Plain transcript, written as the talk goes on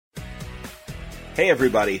Hey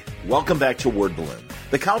everybody, welcome back to Word Balloon,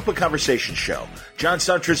 the comic book conversation show. John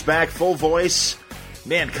Sunter's back, full voice.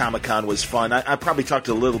 Man, Comic-Con was fun. I probably talked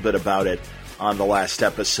a little bit about it on the last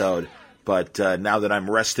episode, but now that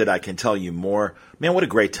I'm rested, I can tell you more. Man, what a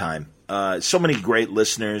great time. So many great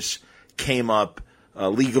listeners came up,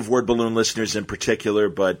 League of Word Balloon listeners in particular,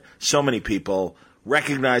 but so many people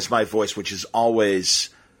recognized my voice, which is always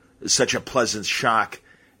such a pleasant shock.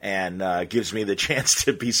 And gives me the chance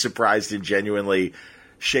to be surprised and genuinely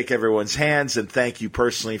shake everyone's hands. And thank you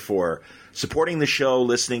personally for supporting the show,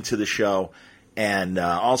 listening to the show, and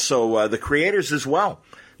also the creators as well.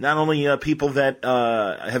 Not only people that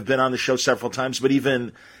have been on the show several times, but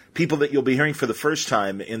even people that you'll be hearing for the first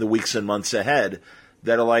time in the weeks and months ahead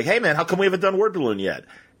that are like, hey, man, how come we haven't done Word Balloon yet?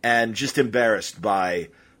 And just embarrassed by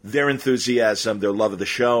their enthusiasm, their love of the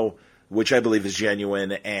show, which I believe is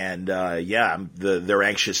genuine, and their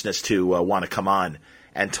anxiousness to want to come on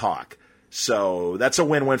and talk. So that's a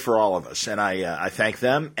win-win for all of us, and I thank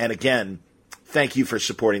them. And again, thank you for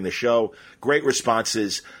supporting the show. Great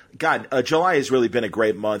responses. God, July has really been a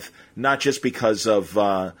great month, not just because of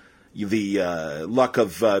the luck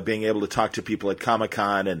of being able to talk to people at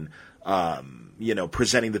Comic-Con and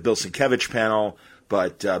presenting the Bill Sienkiewicz panel,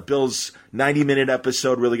 but Bill's 90-minute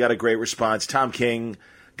episode really got a great response. Tom King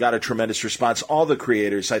got a tremendous response. All the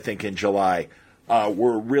creators, I think, in July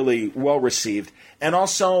were really well received. And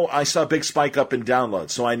also, I saw a big spike up in downloads.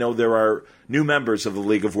 So I know there are new members of the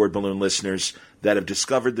League of Word Balloon listeners that have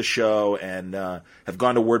discovered the show and have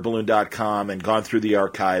gone to wordballoon.com and gone through the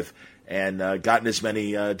archive and gotten as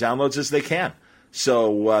many downloads as they can.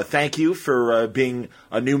 So thank you for being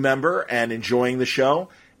a new member and enjoying the show.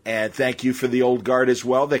 And thank you for the old guard as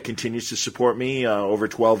well that continues to support me over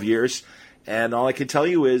 12 years. And all I can tell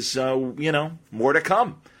you is, more to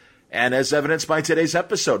come. And as evidenced by today's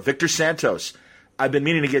episode, Victor Santos. I've been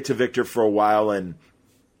meaning to get to Victor for a while, and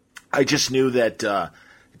I just knew that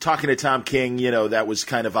talking to Tom King, that was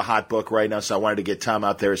kind of a hot book right now, so I wanted to get Tom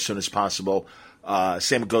out there as soon as possible.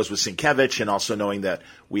 Same goes with Sienkiewicz, and also knowing that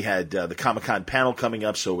we had the Comic-Con panel coming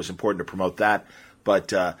up, so it was important to promote that.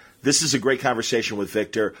 But this is a great conversation with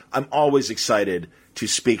Victor. I'm always excited to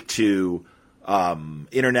speak to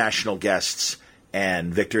international guests,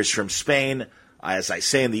 and Victor's from Spain. As I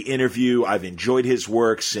say in the interview, I've enjoyed his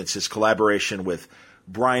work since his collaboration with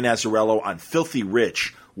Brian Azzarello on Filthy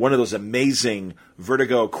Rich, one of those amazing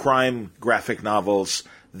Vertigo crime graphic novels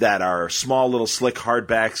that are small little slick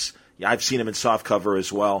hardbacks. I've seen them in softcover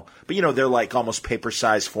as well, but they're like almost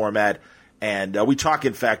paper-sized format. And we talk,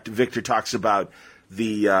 in fact, Victor talks about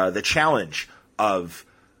the challenge of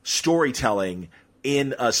storytelling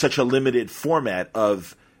in such a limited format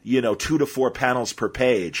of, 2 to 4 panels per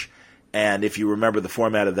page. And if you remember the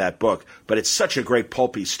format of that book, but it's such a great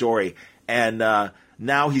pulpy story. And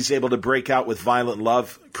now he's able to break out with Violent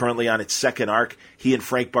Love, currently on its second arc. He and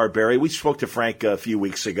Frank Barberi. We spoke to Frank a few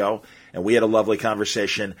weeks ago, and we had a lovely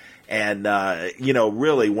conversation. And,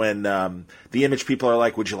 really when the Image people are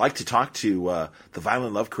like, would you like to talk to the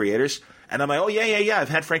Violent Love creators? And I'm like, oh, yeah. I've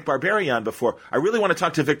had Frank Barberi on before. I really want to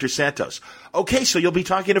talk to Victor Santos. Okay, so you'll be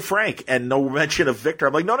talking to Frank. And no mention of Victor.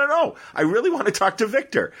 I'm like, no. I really want to talk to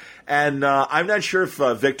Victor. And I'm not sure if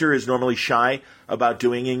Victor is normally shy about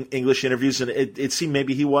doing English interviews. And it seemed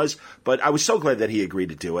maybe he was. But I was so glad that he agreed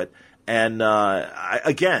to do it. And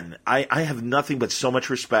I have nothing but so much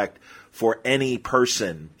respect for any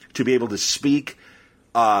person to be able to speak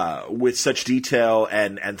with such detail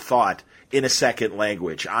and thought in a second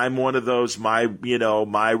language. I'm one of those, my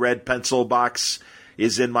red pencil box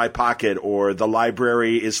is in my pocket, or the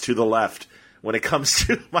library is to the left when it comes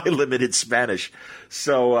to my limited Spanish.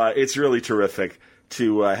 So it's really terrific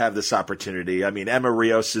to have this opportunity. I mean, Emma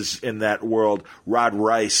Rios is in that world, Rod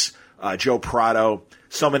Rice, Joe Prado,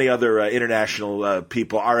 so many other international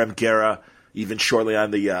people, R.M. Guerra, even shortly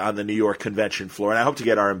on the New York convention floor. And I hope to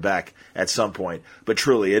get R.M. back at some point. But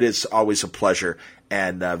truly, it is always a pleasure.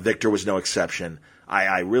 And Victor was no exception.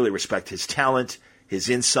 I really respect his talent, his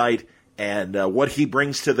insight, and what he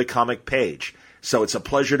brings to the comic page. So it's a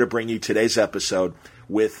pleasure to bring you today's episode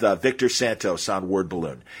with Victor Santos on Word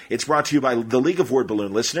Balloon. It's brought to you by the League of Word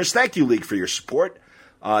Balloon listeners. Thank you, League, for your support.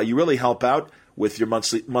 You really help out with your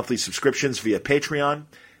monthly subscriptions via Patreon.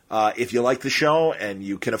 If you like the show and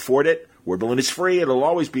you can afford it, Word Balloon is free. It'll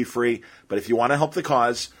always be free. But if you want to help the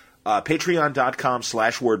cause,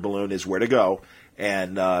 patreon.com/wordballoon is where to go.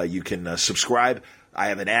 And you can subscribe. I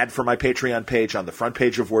have an ad for my Patreon page on the front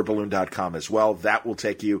page of wordballoon.com as well. That will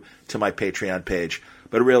take you to my Patreon page.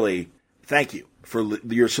 But really, thank you for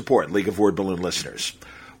your support, League of Word Balloon listeners.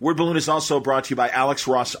 Word Balloon is also brought to you by Alex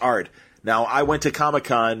Ross Art. Now, I went to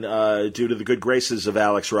Comic-Con due to the good graces of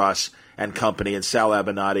Alex Ross and company and Sal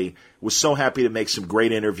Abenati. Was so happy to make some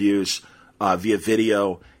great interviews via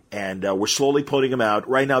video, and we're slowly putting them out.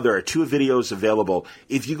 Right now, there are 2 videos available.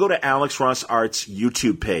 If you go to Alex Ross Art's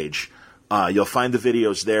YouTube page, you'll find the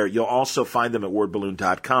videos there. You'll also find them at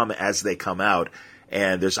wordballoon.com as they come out.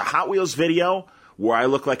 And there's a Hot Wheels video where I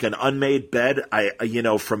look like an unmade bed,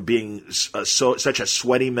 from being such a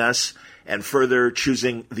sweaty mess, and further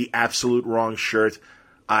choosing the absolute wrong shirt.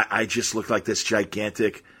 I just look like this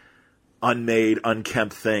gigantic, unmade,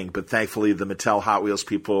 unkempt thing. But thankfully, the Mattel Hot Wheels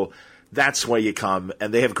people, that's why you come.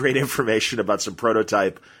 And they have great information about some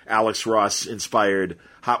prototype Alex Ross-inspired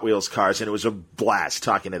Hot Wheels cars. And it was a blast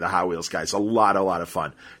talking to the Hot Wheels guys. A lot of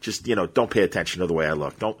fun. Just, don't pay attention to the way I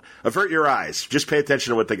look. Don't avert your eyes. Just pay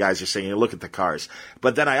attention to what the guys are saying and look at the cars.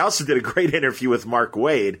 But then I also did a great interview with Mark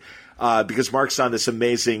Waid, because Mark's on this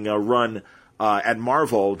amazing run at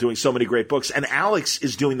Marvel doing so many great books. And Alex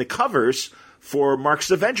is doing the covers for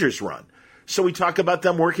Mark's Avengers run. So we talk about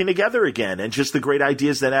them working together again and just the great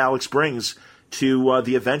ideas that Alex brings to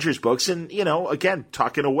the Avengers books. And, again,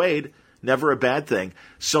 talking to Wade, never a bad thing.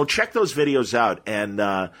 So check those videos out and,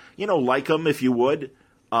 like them if you would.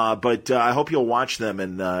 But I hope you'll watch them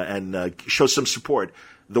and show some support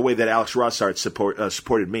the way that Alex Ross Art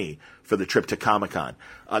supported me for the trip to Comic-Con.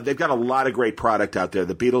 They've got a lot of great product out there.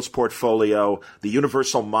 The Beatles portfolio, the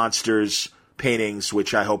Universal Monsters paintings,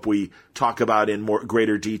 which I hope we talk about in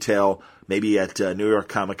greater detail, maybe at New York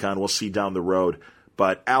Comic-Con. We'll see down the road.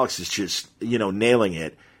 But Alex is just, nailing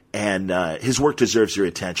it. And his work deserves your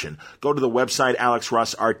attention. Go to the website,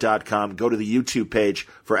 alexrossart.com. Go to the YouTube page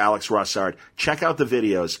for Alex Ross Art. Check out the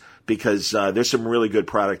videos because there's some really good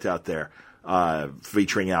product out there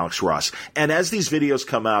featuring Alex Ross. And as these videos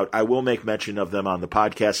come out, I will make mention of them on the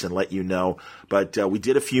podcast and let you know. But we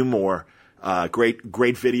did a few more.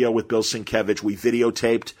 Great video with Bill Sienkiewicz. We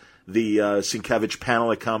videotaped the Sienkiewicz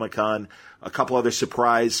panel at Comic-Con. A couple other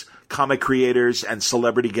surprise comic creators and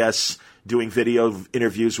celebrity guests doing video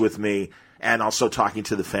interviews with me, and also talking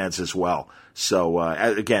to the fans as well. So,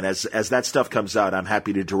 again, as that stuff comes out, I'm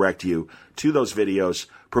happy to direct you to those videos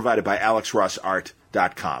provided by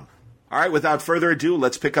alexrossart.com. All right, without further ado,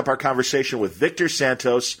 let's pick up our conversation with Victor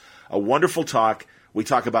Santos. A wonderful talk. We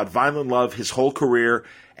talk about Violent Love, his whole career,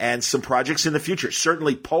 and some projects in the future.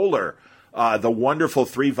 Certainly Polar, the wonderful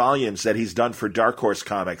 3 volumes that he's done for Dark Horse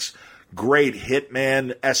Comics. Great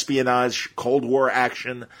hitman, espionage, Cold War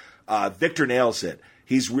action. Victor nails it.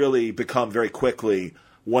 He's really become very quickly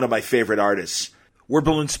one of my favorite artists. Word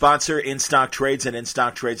Balloon sponsor, In Stock Trades, and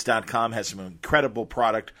InStockTrades.com has some incredible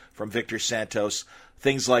product from Victor Santos.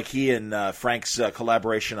 Things like he and Frank's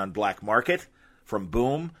collaboration on Black Market from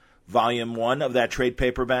Boom. Volume 1 of that trade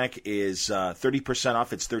paperback is 30%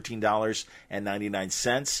 off. It's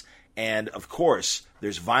 $13.99. And, of course,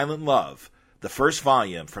 there's Violent Love. The first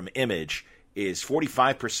volume from Image is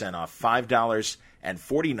 45% off,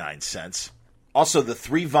 $5.49. Also, the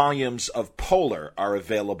 3 volumes of Polar are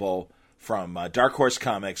available from Dark Horse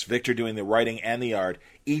Comics, Victor doing the writing and the art.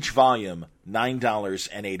 Each volume,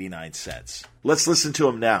 $9.89. Let's listen to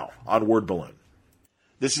him now on Word Balloon.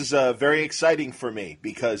 This is very exciting for me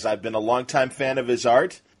because I've been a longtime fan of his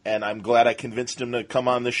art, and I'm glad I convinced him to come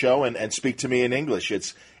on the show and speak to me in English.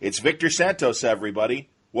 It's Victor Santos, everybody.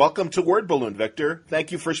 Welcome to Word Balloon, Victor.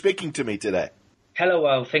 Thank you for speaking to me today.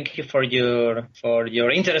 Hello, thank you for your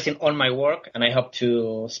interest in all my work, and I hope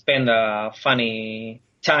to spend a funny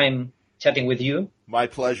time chatting with you. My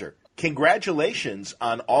pleasure. Congratulations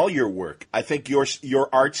on all your work. I think your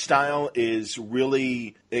art style is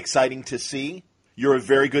really exciting to see. You're a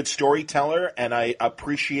very good storyteller, and I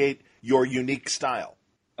appreciate your unique style.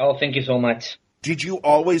 Oh, thank you so much. Did you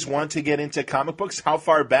always want to get into comic books? How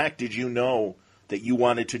far back did you know that you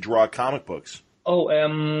wanted to draw comic books? Oh,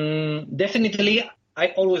 definitely. I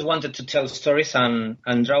always wanted to tell stories and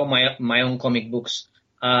draw my own comic books.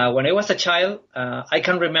 When I was a child, I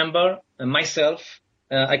can remember myself.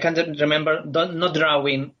 I can remember not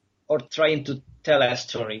drawing or trying to tell a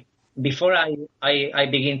story. Before I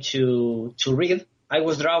begin to read, I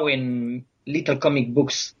was drawing little comic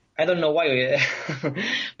books. I don't know why,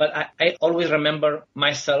 but I always remember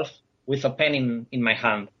myself with a pen in my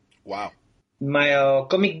hand. Wow. My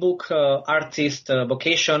comic book artist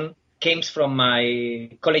vocation came from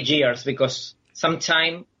my college years because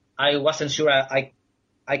sometime I wasn't sure I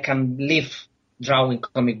can live drawing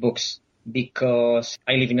comic books because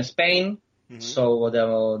I live in Spain. Mm-hmm. So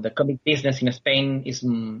the comic business in Spain is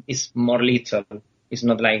more little. It's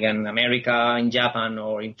not like in America, in Japan,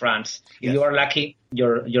 or in France. Yes. If you are lucky,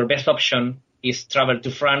 your best option is travel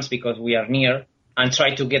to France because we are near. and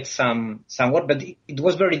try to get some work. But it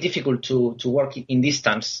was very difficult to work in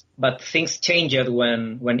distance. But things changed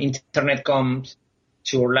when internet comes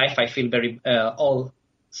to our life. I feel very old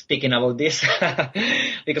speaking about this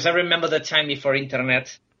because I remember the time before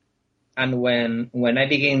internet, and when I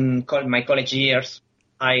began my college years,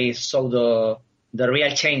 I saw the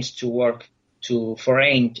real change to work to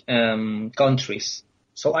foreign countries.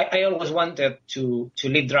 So I always wanted to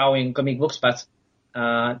live drawing comic books, but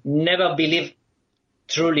never believed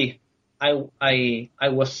truly I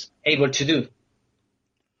was able to do.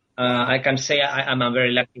 I can say I am a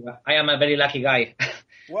very lucky guy.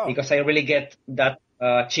 Wow. Because I really get that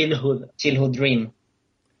childhood dream.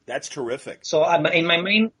 That's terrific. So in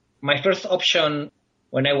my first option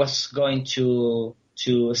when I was going to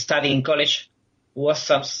study in college was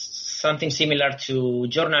something similar to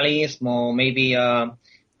journalism or maybe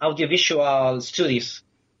audiovisual studies,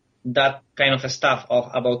 that kind of stuff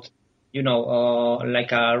about,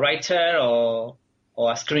 like a writer or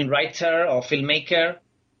a screenwriter or filmmaker.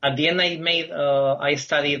 At the end, I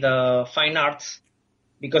studied fine arts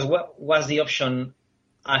because what was the option?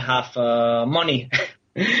 I have money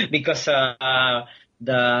because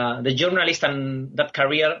the journalist and that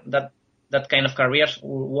career, that kind of careers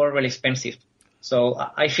were really expensive. So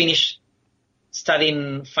I finished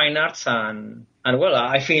studying fine arts and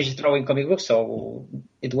I finished drawing comic books. So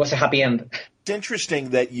it was a happy end. It's interesting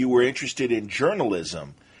that you were interested in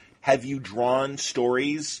journalism. Have you drawn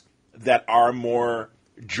stories that are more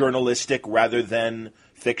journalistic rather than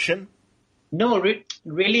fiction? No,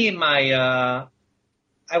 really, I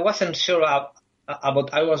wasn't sure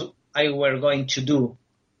about I were going to do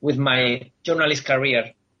with my journalist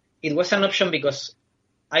career. It was an option because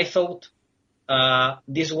I thought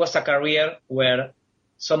this was a career where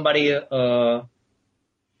somebody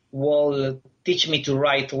will teach me to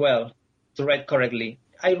write well, to write correctly.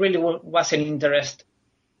 I really wasn't interested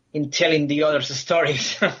in telling the others'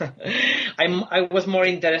 stories. I was more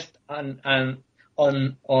interested on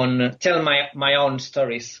telling my own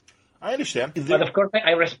stories. I understand. But of course,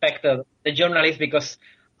 I respect the journalists because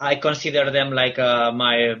I consider them like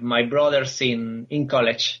my brothers in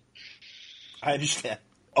college. I understand.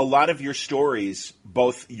 A lot of your stories,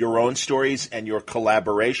 both your own stories and your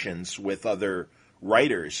collaborations with other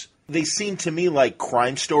writers, they seem to me like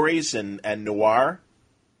crime stories and noir.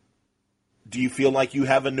 Do you feel like you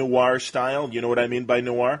have a noir style? You know what I mean by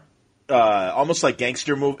noir? Almost like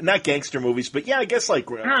gangster movie, not gangster movies, but yeah, I guess like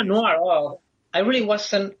noir. Well, I really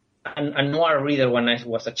wasn't a noir reader when I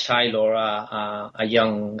was a child or a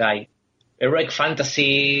young guy. Heroic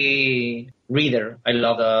fantasy reader. I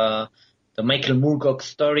love the Michael Moorcock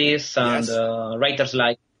stories and Yes. Writers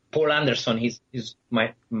like Paul Anderson. He's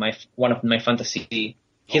my one of my fantasy.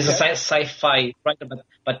 He's a sci-fi writer,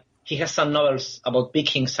 but he has some novels about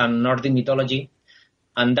Vikings and Nordic mythology,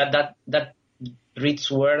 and that reads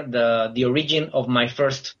were the origin of my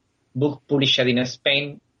first book published in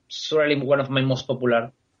Spain. Surely one of my most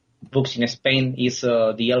popular books in Spain is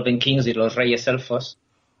The Elven Kings, de los Reyes Elfos,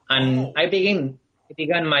 and I began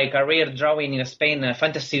my career drawing in Spain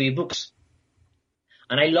fantasy books,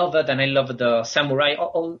 and I love it, and I love the samurai,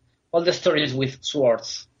 all the stories with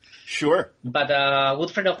swords. Sure. But a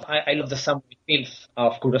good friend of I love the samurai films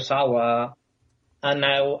of Kurosawa, and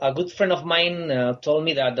a good friend of mine told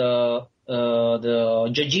me that the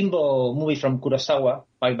Yojimbo movie from Kurosawa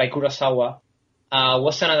by Kurosawa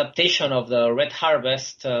was an adaptation of the Red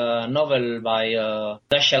Harvest novel by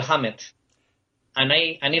Dashiell Hammett, and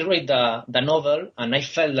I read the novel and I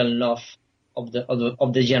fell in love of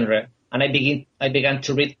the genre, and I began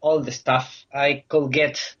to read all the stuff I could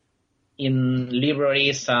get in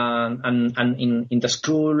libraries and in the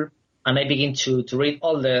school, and I began to read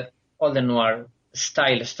all the noir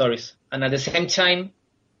style stories. And at the same time,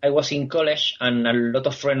 I was in college, and a lot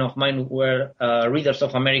of friends of mine were readers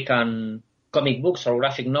of American comic books or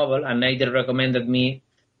graphic novel, and they recommended me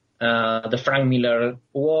the Frank Miller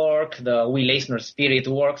work, the Will Eisner Spirit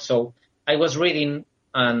work. So I was reading,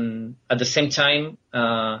 and at the same time,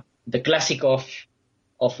 the classic of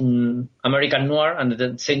American noir, and at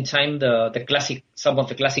the same time some of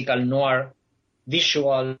the classical noir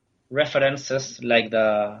visual references like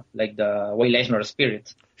the Will Eisner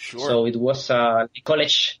Spirit. Sure. So it was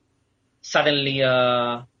college suddenly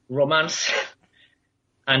romance,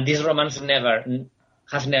 and this romance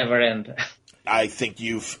has never ended. I think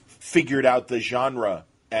you've figured out the genre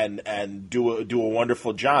and do a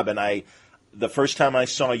wonderful job. And the first time I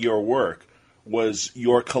saw your work was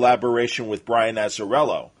your collaboration with Brian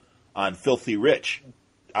Azzarello on Filthy Rich.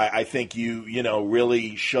 I think you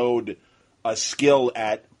really showed a skill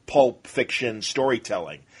at pulp fiction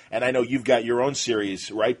storytelling. And I know you've got your own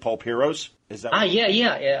series, right? Pulp Heroes? Is that?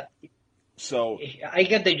 Yeah. So I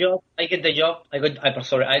get the job. I got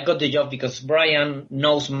the job because Brian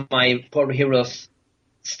knows my Pulp Heroes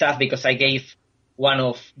stuff because I gave one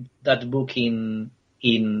of that book in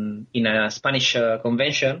a Spanish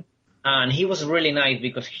convention, and he was really nice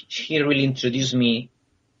because he really introduced me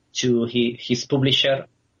to his publisher.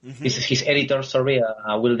 Mm-hmm. This is his editor,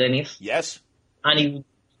 Will Dennis. Yes. And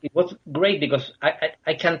it was great because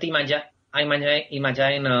I can't imagine a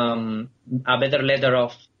better letter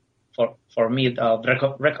for me.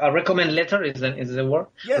 A recommend letter is the word.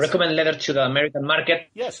 Yes. Recommend letter to the American market.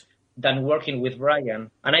 Yes. Than working with Brian.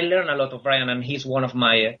 And I learned a lot of Brian, and he's one of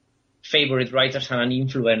my favorite writers and an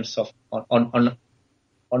influence on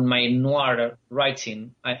my noir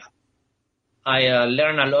writing. I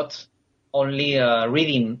learned a lot only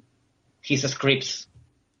reading his scripts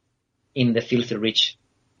in The Filthy Rich.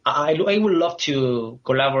 I would love to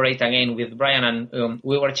collaborate again with Brian, and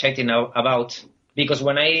we were chatting about, because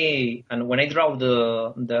when I draw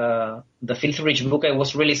the Filthy Rich book, I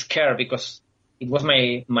was really scared because it was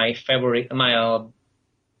my favorite, my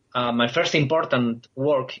first important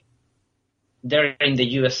work there in the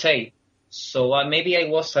USA. So maybe I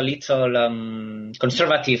was a little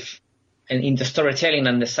conservative in the storytelling,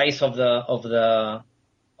 and the size of the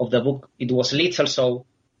book, it was little. So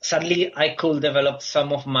sadly, I could develop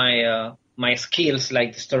some of my skills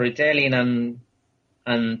like storytelling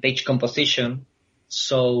and page composition.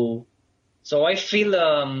 So I feel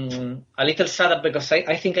a little sad because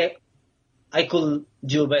I think I could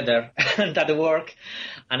do better that work,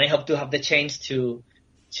 and I hope to have the chance to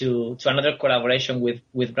another collaboration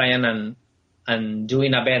with Brian and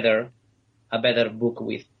doing a better book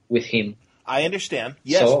with him. I understand.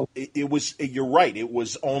 Yes, so, it was. You're right. It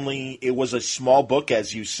was a small book,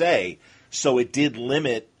 as you say, so it did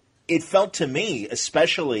limit. It felt to me,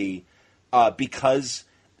 especially because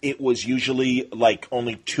it was usually like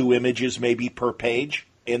only 2 images maybe per page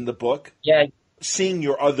in the book. Yeah. Seeing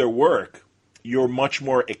your other work, you're much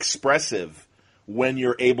more expressive when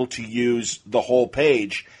you're able to use the whole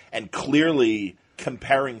page, and clearly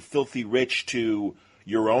comparing Filthy Rich to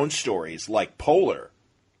your own stories like Polar,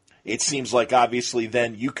 it seems like obviously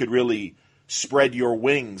then you could really spread your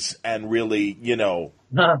wings and really, do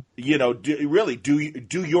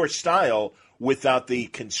your style without the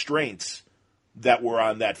constraints that were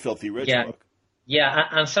on that Filthy Rich book. Yeah,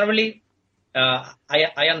 and certainly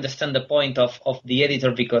I understand the point of the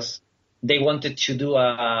editor, because they wanted to do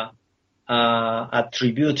a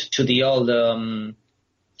tribute to the old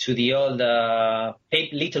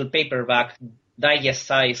little paperback digest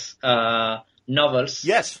size novels.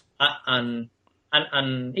 Yes, and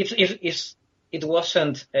if it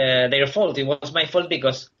wasn't their fault, it was my fault,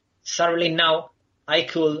 because certainly now I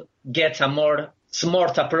could get a more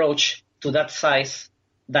smart approach to that size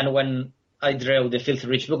than when I drew the Filthy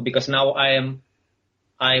Rich book, because now I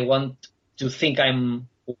want to think I'm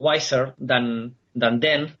wiser than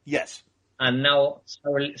then. Yes. And now,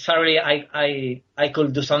 sorry, I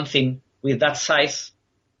could do something with that size,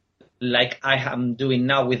 like I am doing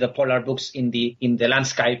now with the Polar books in the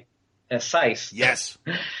landscape size. Yes.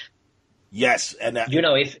 Yes, and they're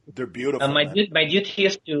beautiful. And my duty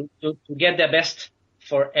is to get the best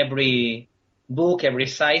for every book, every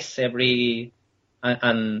size, and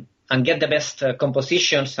get the best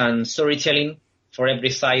compositions and storytelling for every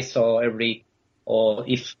size, or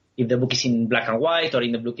if the book is in black and white, or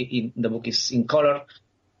the book is in color.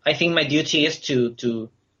 I think my duty is to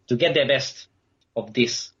get the best of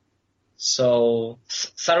this. So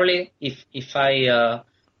certainly, if I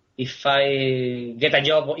get a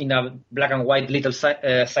job in a black and white little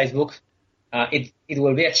size book, it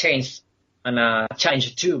will be a change and a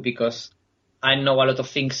challenge too, because I know a lot of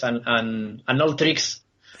things and old tricks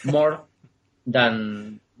more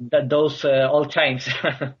than those old times.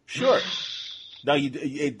 Sure. No,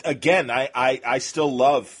 I still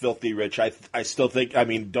love Filthy Rich. I still think, I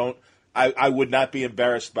would not be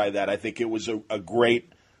embarrassed by that. I think it was a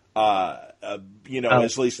great, at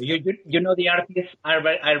least. The artists are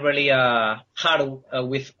really hard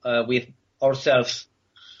with ourselves.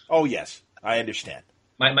 Oh yes, I understand.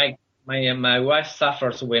 My wife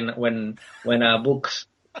suffers when a book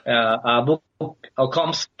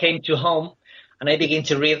came to home, and I begin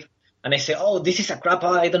to read, and I say, "Oh, this is a crap.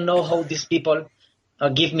 I don't know how these people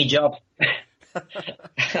give me job."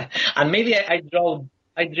 And maybe I drew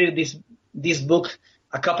this book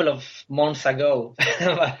a couple of months ago.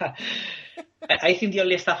 I think the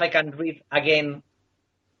only stuff I can read again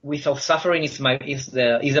without suffering is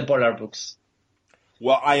the Polar books.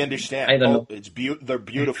 Well, I understand. I don't know. They're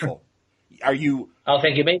beautiful. Are you? Oh,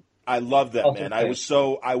 thank you, mate. I love them, man. Okay.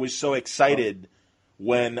 I was so excited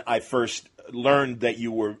when I first learned that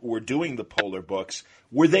you were doing the Polar books.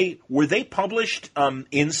 Were they published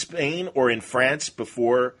in Spain or in France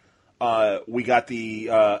before we got the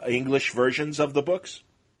English versions of the books?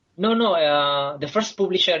 No. The first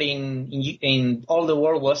publisher in all the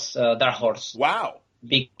world was Dark Horse. Wow.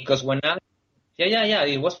 Because yeah.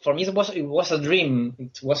 It was for me. It was a dream.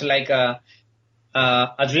 It was like a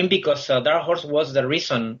dream because Dark Horse was the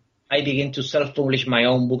reason I began to self-publish my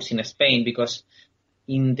own books in Spain. Because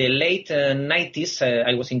in the late 90s,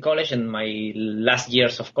 I was in college and my last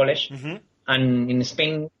years of college. Mm-hmm. And in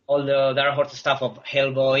Spain, all the Dark Horse stuff of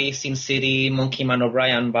Hellboy, Sin City, Monkey Man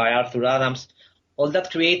O'Brien by Arthur Adams, all that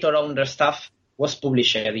creator-owned stuff was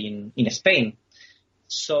published in Spain.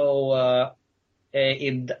 So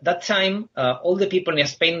in that time, all the people in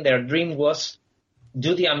Spain, their dream was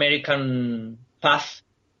do the American path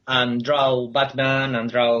and draw Batman and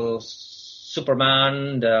draw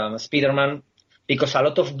Superman, the Spider-Man, because a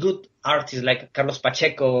lot of good artists like Carlos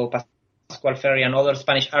Pacheco, Pascual Ferry, and other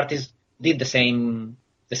Spanish artists did the same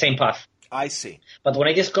path. I see. But when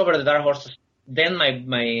I discovered the Dark Horse, then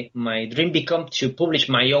my dream became to publish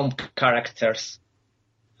my own characters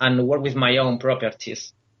and work with my own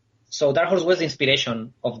properties. So Dark Horse was the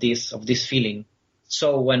inspiration of this feeling.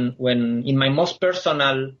 So when in my most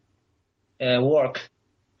personal work,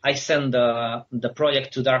 I sent the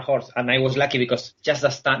project to Dark Horse, and I was lucky because just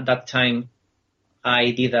that time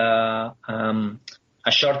I did a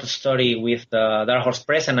short story with the Dark Horse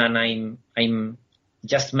Press, and I'm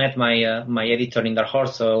just met my editor in Dark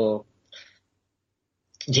Horse, so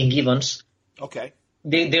Jim Gibbons. Okay.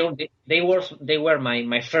 They were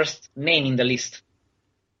my first name in the list.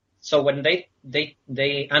 So when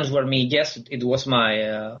they answered me yes, it was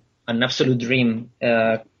my an absolute dream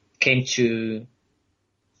came to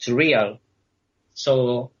real.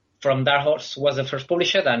 So from Dark Horse was the first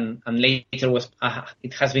publisher, and later was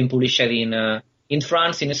it has been published in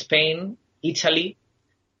France, in Spain, Italy,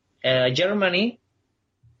 Germany,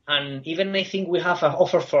 and even I think we have an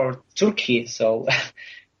offer for Turkey. So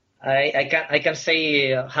I can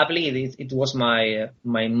say happily it was my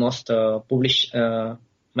most published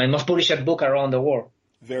book around the world.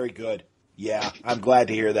 Very good. Yeah, I'm glad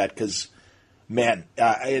to hear that because, man,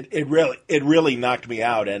 it really knocked me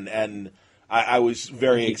out, and I was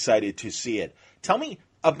very excited to see it. Tell me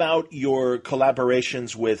about your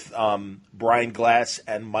collaborations with Brian Glass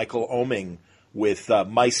and Michael Oeming with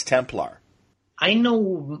Mice Templar. I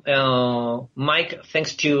know Mike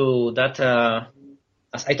thanks to that.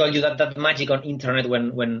 As I told you, that magic on internet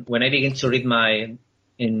when I begin to read when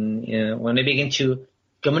I begin to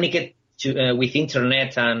communicate with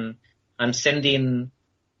internet and sending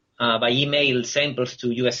by email samples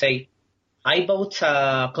to USA. I bought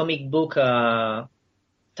a comic book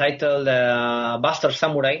titled Bastard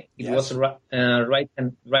Samurai. It was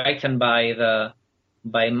written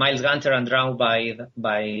by Miles Gunter and drawn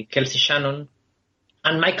by Kelsey Shannon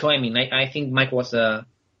and Mike Oeming. I think Mike was the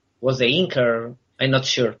inker. I'm not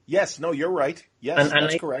sure. Yes, no, you're right. Yes,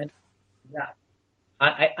 that's correct.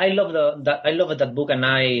 I love that book, and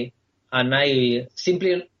I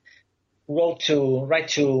simply write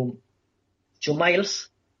to Miles,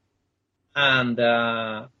 and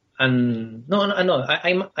I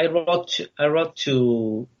wrote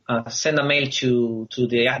to send a mail to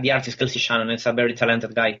the artist Kelsey Shannon. It's a very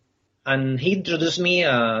talented guy, and he introduced me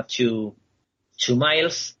to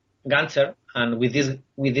Miles Gunter, and with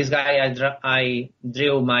this guy I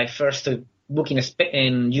drew my first book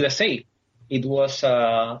in USA. It was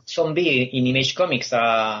Zombie in Image Comics,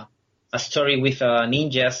 a story with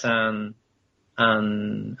ninjas and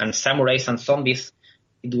samurais and zombies.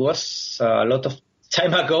 It was a lot of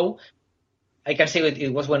time ago. I can say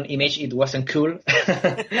it was when Image it wasn't cool.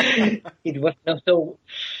 It was not so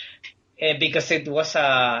because it wasn't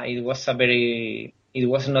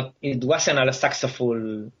a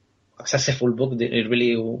successful book. It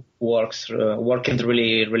really worked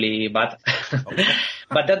really, really bad. Okay.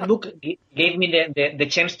 But that book gave me the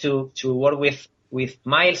chance to work with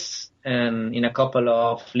Miles and in a couple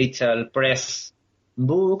of little press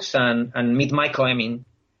books and meet Mike Oeming.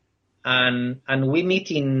 And we meet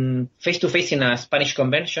in face to face in a Spanish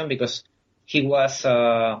convention because he was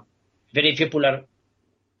very popular.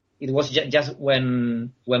 It was just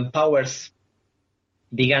when Powers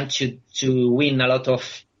began to win a lot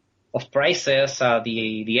of prizes,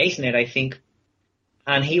 the Eisner, I think,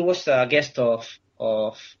 and he was a guest of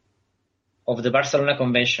the Barcelona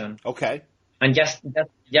convention. Okay. And just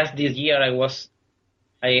this year,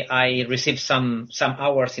 I received some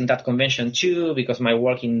hours in that convention too because my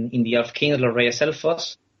work in the Elf Kings, Los Reyes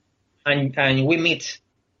Elfos, and we meet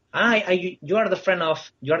You are the friend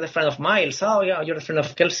of Miles. Oh yeah, you're the friend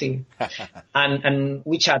of Kelsey. and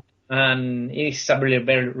we chat, and he's a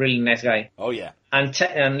really nice guy. Oh yeah. And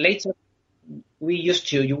later we used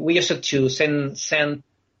to send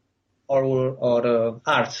or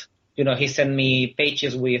art. He sent me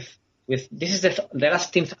pages with this is the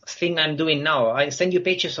last thing I'm doing now. I send you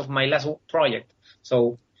pages of my last project.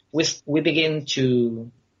 So we begin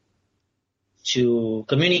to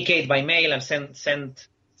communicate by mail and send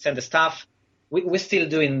the stuff. We're still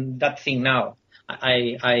doing that thing now.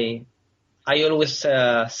 I always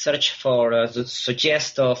search for the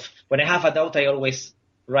suggest of when I have a doubt. I always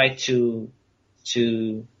write to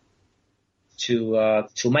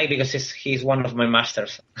Mike because he's one of my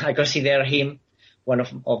masters. I consider him one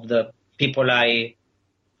of the people I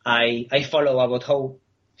follow about how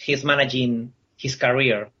he's managing his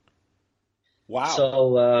career. Wow.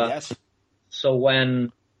 So yes. So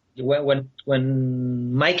when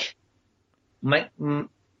Mike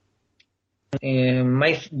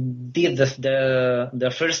did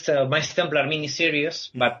the first Mice Templar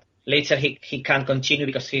miniseries, but later he can't continue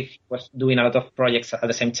because he was doing a lot of projects at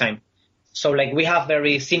the same time. So like we have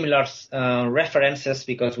very similar references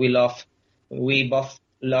because we both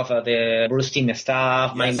love the Bruce Timm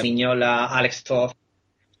stuff, Mike Mignola, Alex Toth.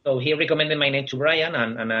 So he recommended my name to Brian,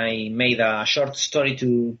 and I made a short story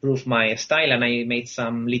to prove my style, and I made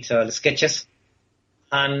some little sketches,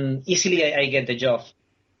 and easily I get the job.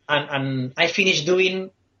 And I finished doing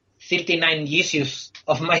 39 issues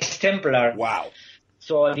of Mice Templar. Wow.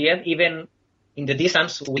 So at the end, even in the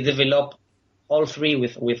distance, we developed all three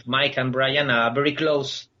with Mike and Brian a very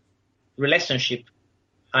close relationship.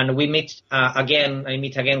 And we meet again. I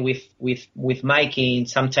meet again with Mike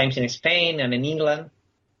sometimes in Spain and in England.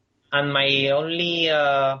 And the only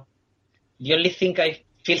thing I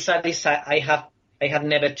feel sad is I had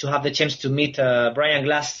never to have the chance to meet Brian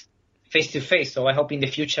Glass face to face. So I hope in the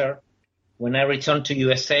future, when I return to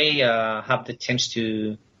USA, have the chance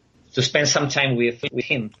to spend some time with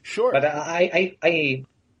him. Sure. But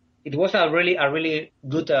it was a really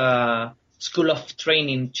good school of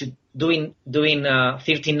training to doing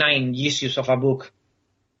 39 issues of a book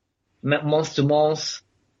month to month.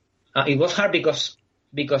 It was hard because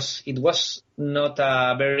it was not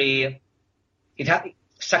it had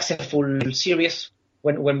successful series.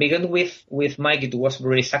 When began with Mike, it was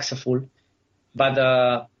very successful, but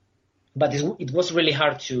it was really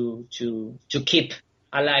hard to keep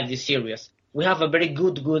alive this series. We have a very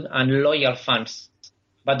good and loyal fans,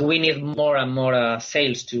 but we need more and more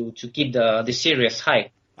sales to keep the series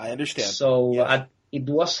high. I understand. So yes. It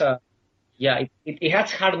was it had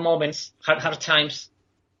hard moments, hard times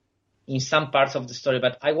in some parts of the story,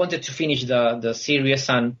 but I wanted to finish the series,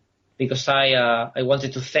 and because I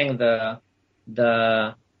wanted to thank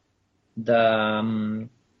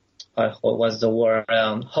what was the word,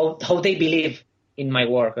 how they believe in my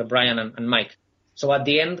work, Brian and Mike. So at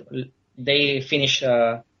the end, they finished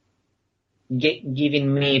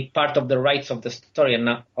giving me part of the rights of the story, and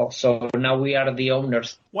now we are the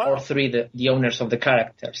owners, wow. or three the owners of the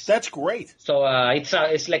characters. That's great. So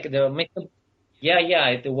it's like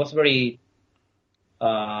it was very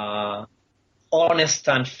honest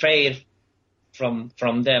and fair from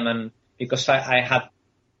them, and because I had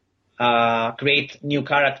create new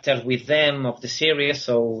characters with them of the series,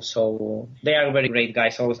 so they are very great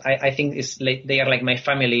guys. So I think they are like my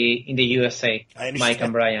family in the USA, Mike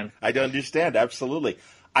and Brian. I understand, absolutely.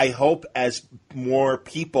 I hope as more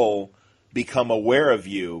people become aware of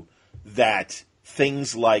you that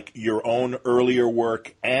things like your own earlier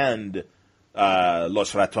work and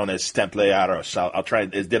Los Ratones Templarios. I'll try.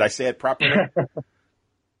 Did I say it properly?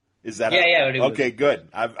 Is that yeah? Okay, good.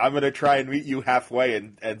 I'm going to try and meet you halfway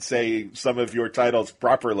and say some of your titles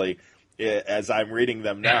properly as I'm reading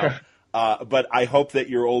them now. But I hope that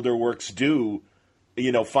your older works do,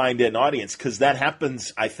 find an audience, because that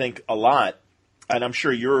happens, I think, a lot, and I'm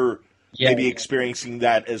sure you're maybe experiencing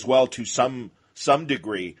that as well to some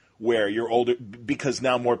degree, where you're older, because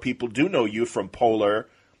now more people do know you from Polar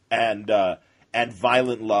and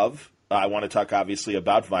Violent Love. I want to talk obviously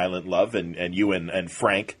about Violent Love and you and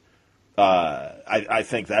Frank. I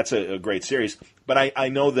think that's a great series. But I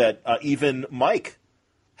know that even Mike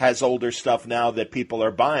has older stuff now that people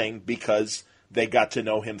are buying because they got to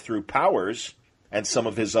know him through Powers and some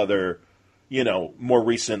of his other, more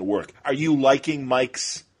recent work. Are you liking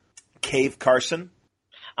Mike's Cave Carson?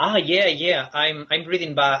 Yeah. I'm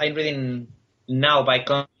reading now by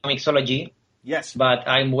Comixology. Yes. But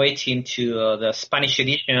I'm waiting to the Spanish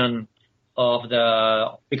edition of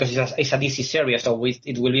because it's a DC series, so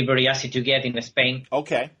it will be very easy to get in Spain.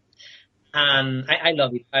 Okay. And I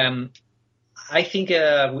love it. I think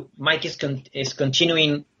Mike is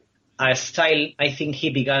continuing a style. I think he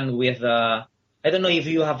began with. I don't know if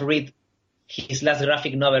you have read his last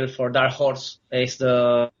graphic novel for Dark Horse. It's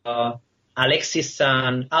the Alexis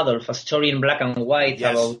and Adolf, a story in black and white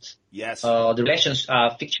about the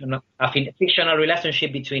fictional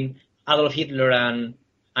relationship between Adolf Hitler and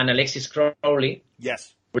Alexis Crowley.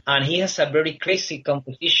 Yes. And he has a very crazy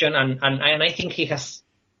composition, and I think he has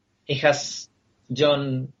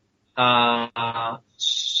done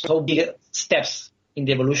so big steps in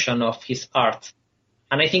the evolution of his art,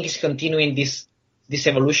 and I think he's continuing this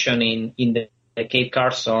evolution in the Kate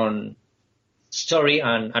Carson story,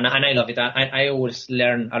 and I love it. I always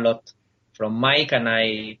learn a lot from Mike, and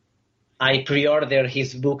I pre-order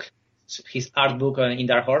his art book in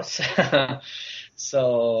Dark Horse.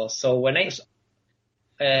 so when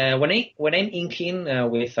I'm inking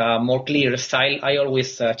with a more clear style, I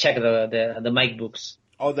always check the Mike books.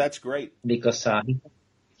 Oh, that's great. Because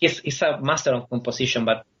he's a master of composition,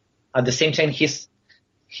 but at the same time he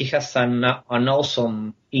has an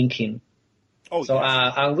awesome inking. Oh, so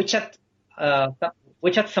yes. And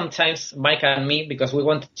we chat sometimes, Mike and me, because we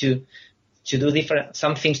wanted to do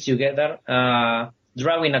some things together,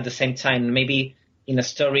 drawing at the same time, maybe in a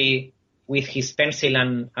story with his pencil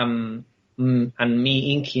and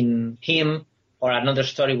me inking him, or another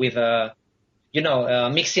story with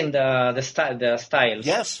mixing the styles.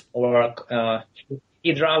 Yes. Or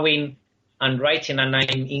he drawing and writing, and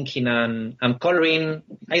I'm inking and I'm coloring.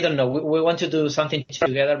 I don't know. We want to do something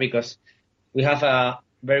together because we have a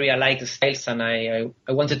very alike styles, and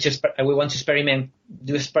we want to experiment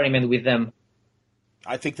with them.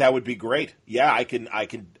 I think that would be great. Yeah, I can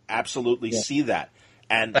absolutely see that.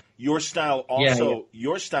 And your style also,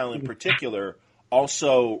 your style in particular,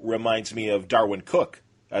 also reminds me of Darwin Cook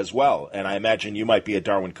as well. And I imagine you might be a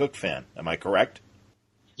Darwin Cook fan. Am I correct?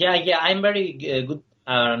 Yeah, I'm very good,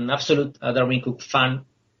 an absolute Darwin Cook fan.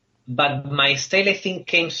 But my style, I think,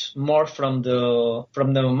 came more from the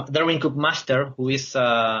Darwin Cook master, who is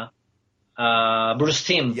Bruce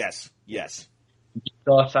Timm. Yes.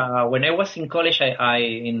 Because when I was in college,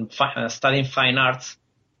 I studying fine arts,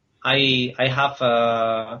 I have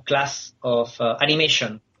a class of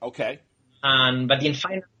animation. Okay. But in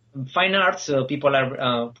fine arts,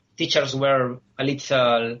 teachers were a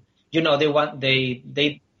little,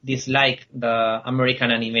 they dislike the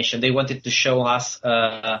American animation. They wanted to show us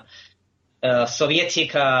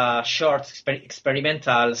Sovietic short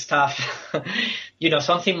experimental stuff,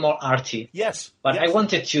 something more arty. Yes. But yes. I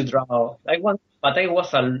wanted to draw. But I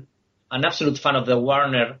was an absolute fan of the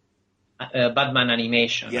Warner Batman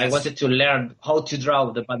animation. Yes. I wanted to learn how to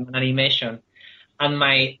draw the Batman animation, and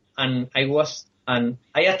I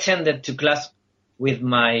attended to class with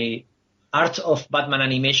my art of Batman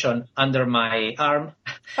animation under my arm,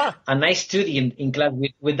 and I studied in class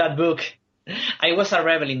with that book. I was a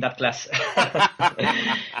rebel in that class.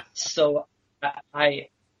 So I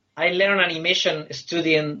learned animation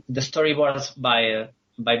studying the storyboards by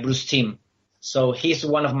Bruce Timm. So he's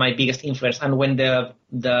one of my biggest influence. And when the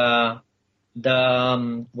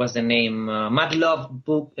what's the name, Mad Love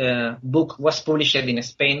book was published in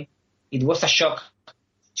Spain, it was a shock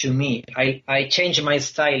to me. I changed my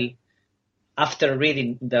style after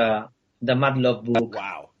reading the Mad Love book.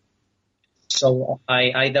 Wow. So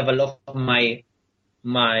I developed my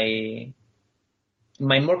more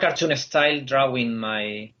cartoon style drawing,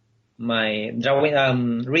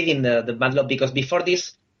 reading the Mad Love, because before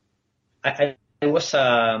this I was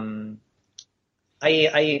I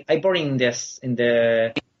born in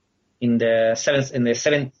the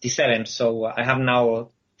 77, so I have now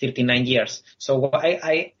 39 years. So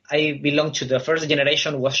I belong to the first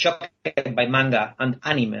generation was shocked by manga and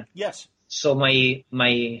anime. Yes. So my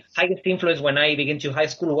highest influence when I began to high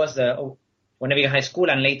school was when I began high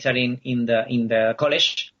school and later in the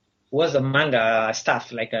college was the manga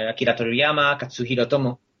stuff like Akira Toriyama, Katsuhiro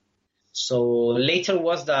Otomo. So later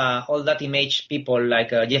was all that image people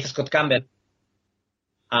like Jeff Scott Campbell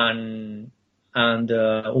and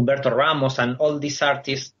Humberto Ramos and all these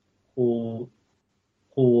artists who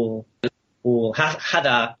had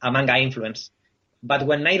a manga influence. But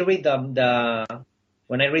when I read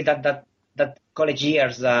that college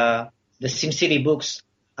years, the SimCity books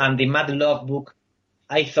and the Mad Love book,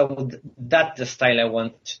 I thought that's the style I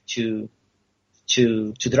want to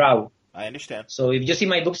draw. I understand. So if you see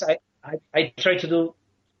my books, I try to do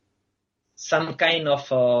some kind of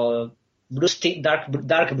Bruce Timm, dark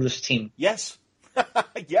Bruce Timm. Yes.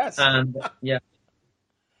 Yes. And yeah.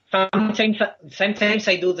 Sometimes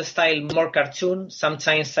I do the style more cartoon.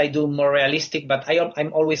 Sometimes I do more realistic. But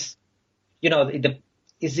I'm always,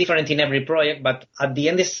 it's different in every project. But at the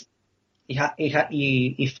end, it's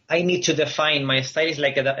if I need to define my style, it's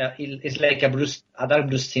like a dark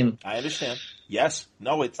blue theme. I understand. Yes.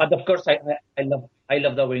 No, it's... But of course, I love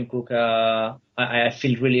Dorian Cook. I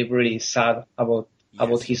feel really, really sad about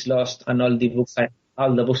his loss, and all the books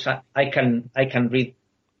I can read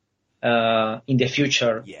in the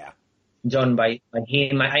future. Yeah. Done by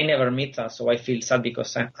him. I never meet her, so I feel sad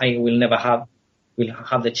because I will never have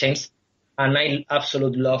the chance. And I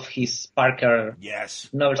absolutely love his Parker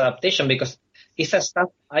novel adaptation because it's a stuff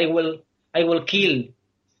I will kill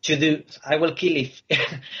to do. I will kill if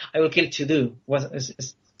I will kill to do.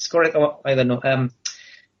 It's correct? Oh, I don't know.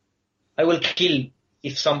 I will kill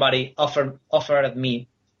if somebody offered me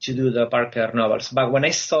to do the Parker novels. But when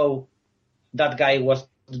I saw that guy was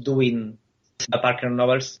doing the Parker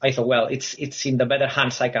novels, I thought, well, it's in the better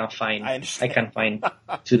hands I can find. I can find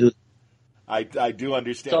to do. I do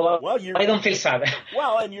understand. So well, I don't feel sad.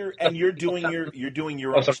 Well, and you're doing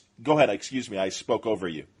your own. Go ahead. Excuse me. I spoke over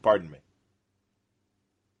you. Pardon me.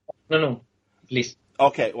 No, please.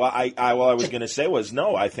 Okay. Well, I was going to say was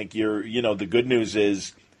no. I think the good news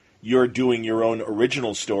is you're doing your own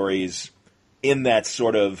original stories in that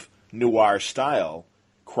sort of noir style,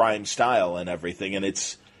 crime style, and everything, and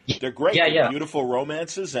they're great. They're beautiful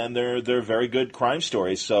romances, and they're very good crime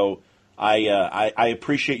stories. So. I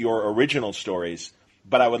appreciate your original stories,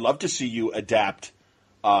 but I would love to see you adapt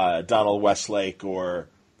Donald Westlake or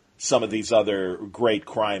some of these other great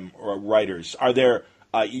crime writers. Are there,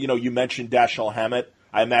 you mentioned Dashiell Hammett.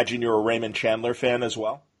 I imagine you're a Raymond Chandler fan as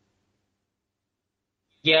well?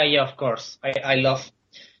 Yeah, of course. I love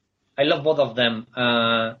both of them.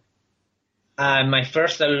 My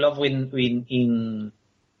first love in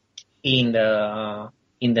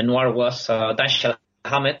the noir was Dashiell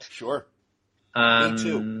Hammett. Sure. Me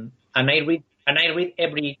too. And I read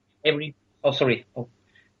every. Oh, sorry. Oh.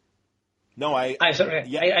 No, I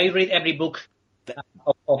read every book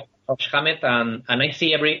of Hammett, and I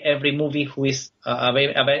see every movie who is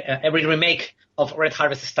every remake of Red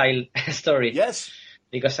Harvest style story. Yes.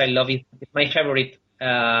 Because I love it. It's my favorite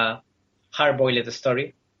hard-boiled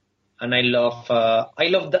story, and I love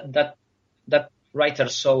that writer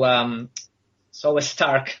so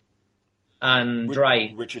stark and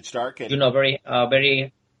dry. Richard Stark. Very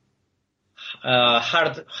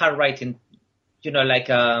hard writing. Like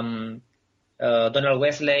Donald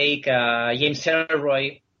Westlake, James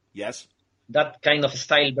Ellroy. Yes. That kind of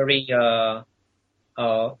style, very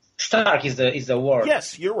stark is the word.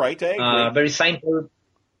 Yes, you're right. I agree. Very simple.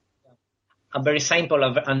 Very simple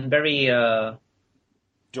and very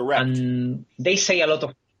direct. And they say a lot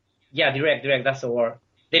of direct. That's the word.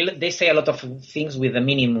 They say a lot of things with the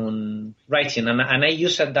minimum writing, and I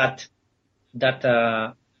use that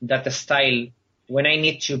style when I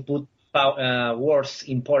need to put words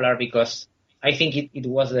in polar, because I think it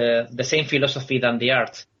was the same philosophy than the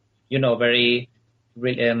art. Very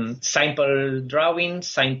simple drawing,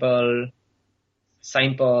 simple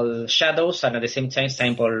shadows, and at the same time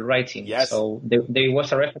simple writing. Yes. So there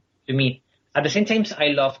was a reference to me. At the same time,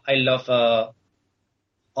 I love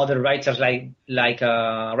other writers like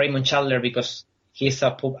Raymond Chandler, because he's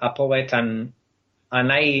a poet, and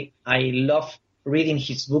I love reading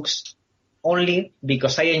his books only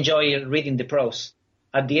because I enjoy reading the prose.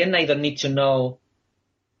 At the end, I don't need to know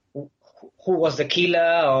who was the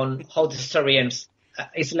killer or how the story ends.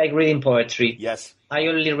 It's like reading poetry. Yes. I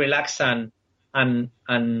only relax and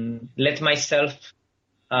let myself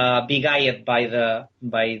be guided by the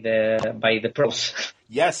prose.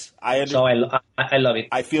 Yes, I understand. So I love it.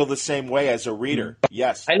 I feel the same way as a reader.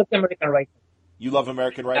 Yes. I love American writers. You love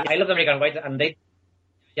American writers? I love American writers, and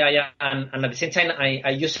and at the same time, I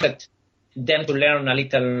used them to learn a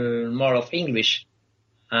little more of English.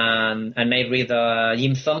 And I read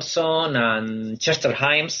Jim Thompson and Chester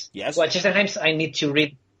Himes. Yes. Well, Chester Himes, I need to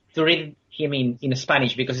read him in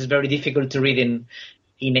Spanish, because it's very difficult to read in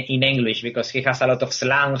English, because he has a lot of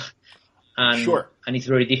slang, and it's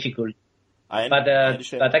very difficult.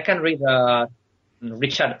 But I can read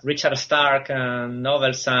Richard Stark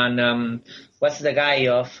novels, and who's the guy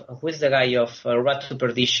of Road to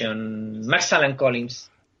Perdition? Max Allan Collins.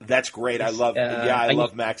 That's great. I love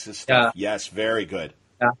Max's stuff. Yes, very good.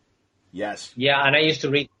 Yes. Yeah, and I used to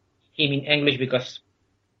read him in English because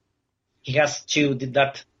he has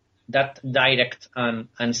that direct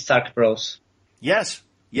and stark prose. Yes.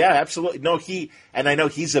 Yeah, absolutely. No, I know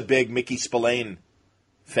he's a big Mickey Spillane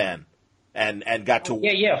fan, and got to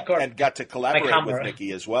of course, and got to collaborate with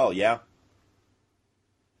Mickey as well. Yeah.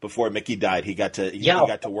 Before Mickey died, he got to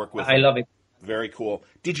work with him. I love it. Very cool.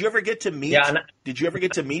 Did you ever get to meet? Did you ever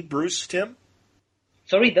get to meet Bruce Timm?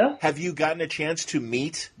 Sorry, Have you gotten a chance to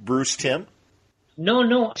meet Bruce Timm?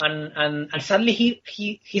 No, and sadly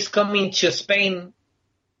he's coming to Spain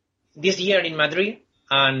this year in Madrid,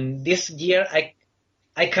 and this year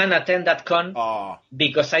I can't attend that con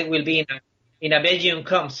because I will be in a Belgium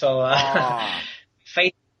con. So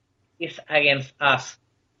fate is against us.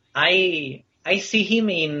 I see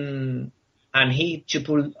him and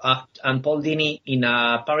Paul Dini in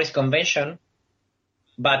a Paris convention,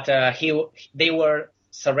 but they were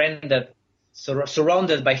surrounded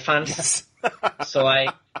by fans. Yes. So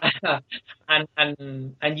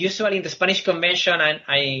and usually in the Spanish convention,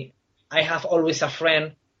 I have always a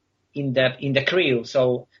friend in the crew.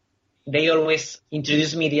 So they always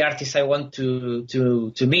introduce me the artists I want to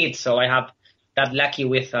meet. So I have that lucky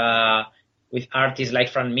with artists like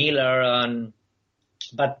Frank Miller,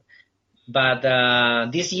 but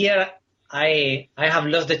this year I have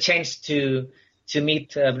lost the chance to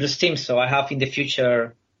meet Bruce Timm. So I have in the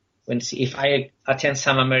future, if I attend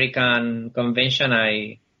some American convention,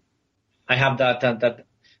 I have that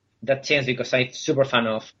chance because I'm super fan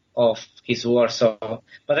of his work. So,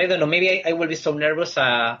 but I don't know. Maybe I will be so nervous.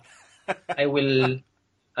 I will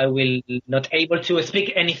not able to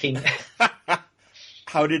speak anything.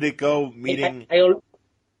 How did it go meeting?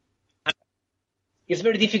 It's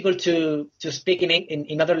very difficult to speak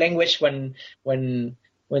in other language when you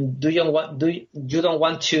don't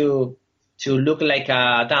want to look like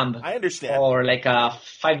a dumb. I understand. Or like a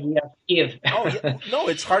 5-year kid. Oh, yeah. No,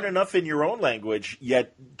 it's hard enough in your own language,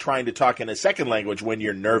 yet trying to talk in a second language when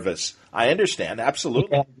you're nervous. I understand,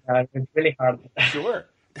 absolutely. Yeah, it's really hard. Sure.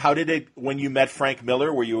 How did it, when you met Frank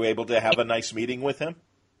Miller, were you able to have a nice meeting with him?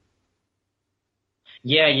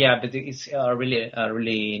 Yeah, but it's a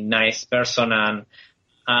really nice person, and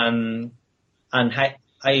I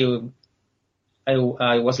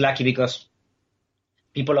was lucky because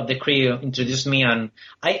people of the crew introduced me, and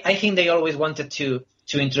I think they always wanted to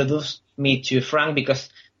introduce me to Frank because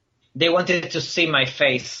they wanted to see my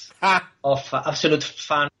face of absolute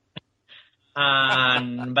fun.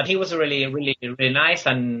 But he was really, really, really nice,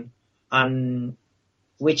 and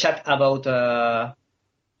we chat about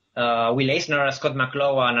Will Eisner, Scott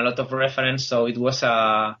McClough, and a lot of reference. So it was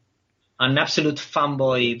an absolute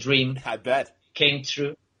fanboy dream. I bet came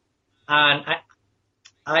true, and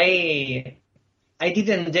I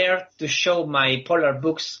didn't dare to show my Polar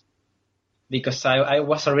books because I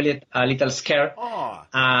was a little scared. Aww.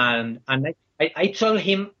 And I told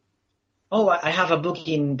him, oh, I have a book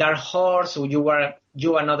in Dark Horse. You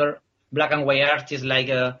another black and white artist like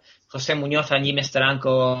Jose Muñoz and Jimmy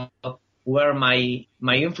Steranko were my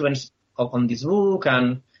influence on this book,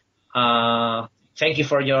 and thank you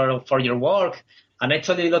for your work. And I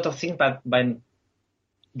told you a lot of things, but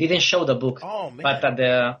didn't show the book. Oh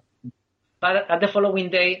man! But at the following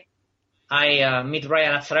day, I meet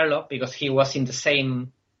Brian Azzarello because he was in the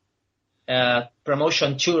same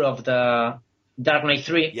promotion tour of the Dark Knight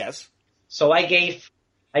 3. Yes. So I gave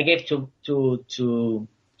to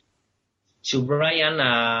Brian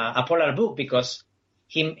a Polar book because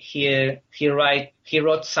he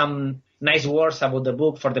wrote some nice words about the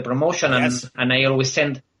book for the promotion, yes. and I always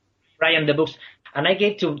send Brian the books, and I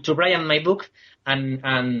gave to Brian my book, and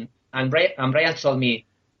Brian told me,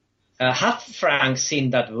 have Frank seen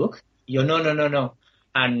that book? No.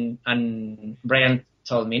 And Brian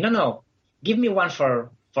told me, no, give me one for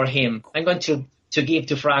him. I'm going to give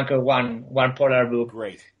to Frank one Polar book.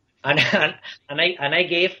 Great. And I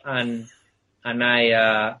gave, and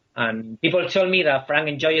people told me that Frank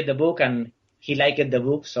enjoyed the book and he liked the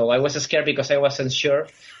book. So I was scared because I wasn't sure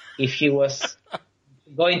if he was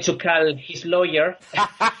going to call his lawyer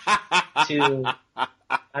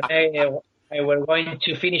I were going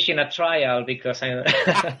to finish in a trial because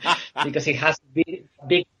because it has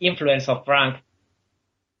big influence of Frank.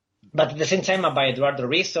 But at the same time, by Eduardo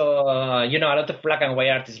Rizzo, a lot of black and white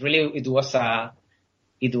artists. Really, it was a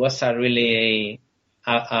really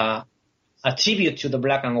a tribute to the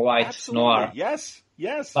black and white Absolutely. noir. Yes.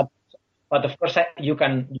 But of course, you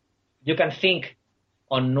can think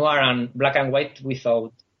on noir and black and white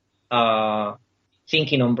without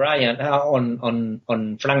thinking on Brian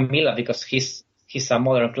on Frank Miller because he's a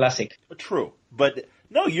modern classic. True, but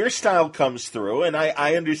no, your style comes through, and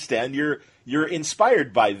I understand you're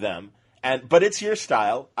inspired by them, but it's your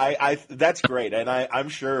style. I that's great, and I'm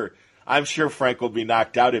sure Frank will be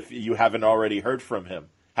knocked out if you haven't already heard from him.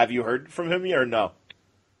 Have you heard from him yet or no?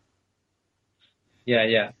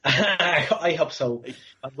 Yeah. I hope so.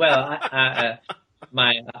 Well,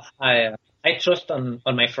 I trust on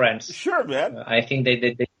my friends. Sure, man. I think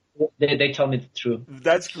they told me the truth.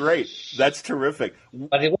 That's great. That's terrific.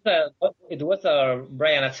 But it was a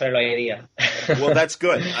Brian Azzarello idea. Well, that's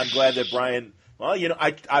good. I'm glad that Brian. Well,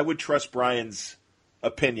 I would trust Brian's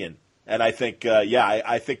opinion. And I think,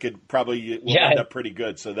 I think it probably will end up pretty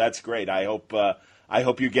good. So that's great. I hope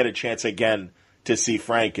you get a chance again to see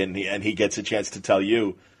Frank, and he gets a chance to tell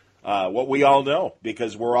you what we all know,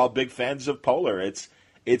 because we're all big fans of Polar. It's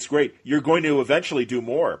great. You're going to eventually do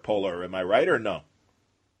more Polar, am I right or no?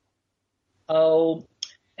 Oh,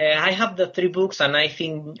 I have the 3 books, and I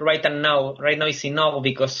think right now it's enough,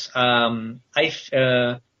 because it's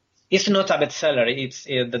not a bestseller. It's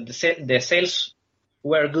the sales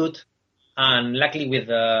were good, and luckily with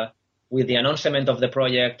the announcement of the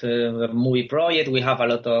project, the movie project, we have a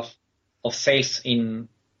lot of sales in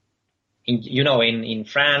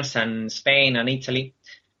France and Spain and Italy.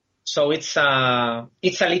 So it's a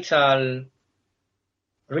little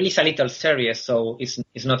serious. So it's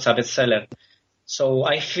not a bestseller. So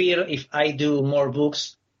I fear if I do more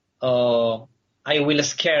books, I will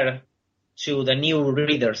scare to the new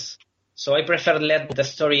readers. So I prefer let the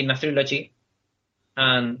story in a trilogy,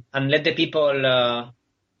 and let the people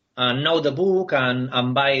know the book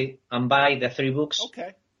and buy the 3 books.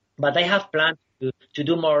 Okay. But I have plans to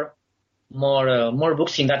do more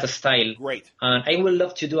books in that style. Great. And I would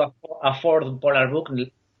love to do a 4th Polar book,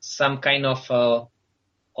 some kind of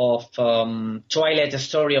Twilight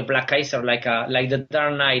story of Black Kaiser, like the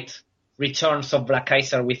Dark Knight Returns of Black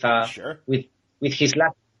Kaiser with his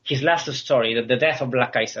last story, the death of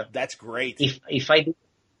Black Kaiser. That's great. If I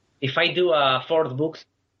do a 4th book,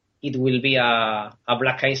 it will be a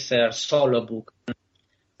Black Kaiser solo book.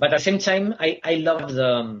 But at the same time, I love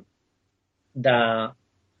that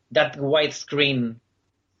widescreen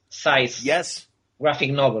size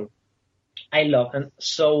graphic novel. I love, and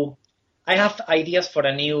so I have ideas for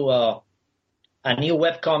a new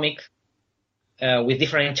webcomic with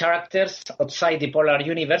different characters outside the Polar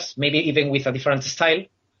universe, maybe even with a different style,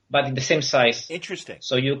 but in the same size. Interesting.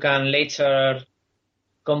 So you can later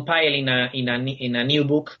compile in a new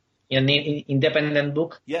book, in an independent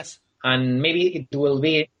book. Yes. And maybe it will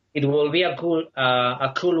be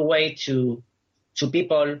a cool way to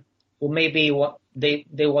people who maybe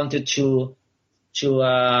they wanted to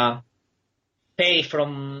pay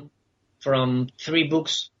from 3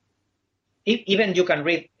 books. Even you can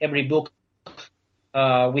read every book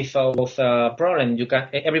without problem. You can,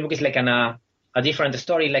 every book is like a different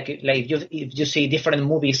story. Like if you see different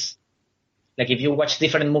movies, like if you watch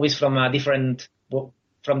different movies from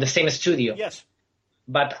the same studio. Yes.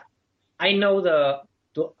 But I know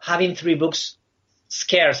having 3 books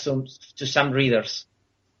scares to some readers.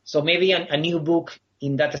 So maybe a new book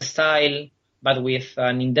in that style, but with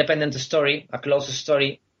an independent story, a close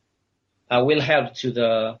story, will help to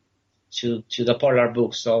the Polar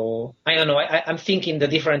book. So I don't know. I'm thinking the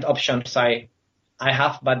different options I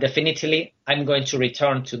have, but definitely I'm going to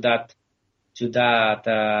return to that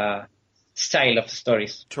style of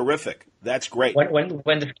stories. Terrific. That's great.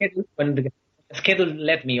 When the schedule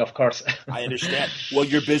let me, of course. I understand. Well,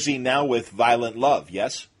 you're busy now with Violent Love,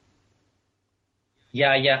 yes?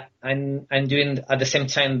 Yeah. I'm doing at the same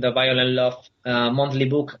time the Violent Love monthly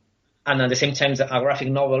book, and at the same time a graphic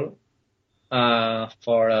novel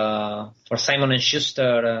for Simon and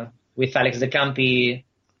Schuster with Alex de Campi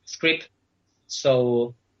script.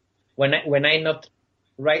 So when I not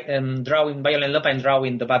drawing Violent Love, I'm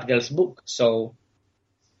drawing the Bad Girls book. So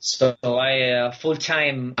I full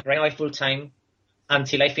time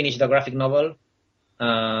until I finish the graphic novel,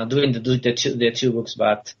 doing the two books.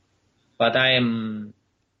 But I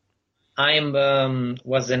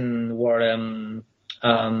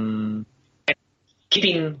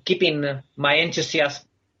keeping my enthusiasm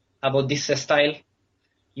about this style,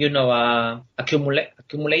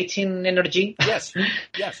 accumulating energy. Yes.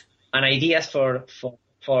 And ideas for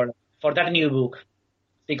that new book,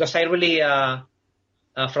 because I really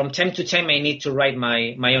from time to time I need to write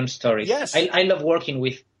my own stories. Yes. I love working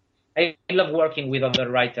with other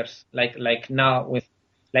writers, like now with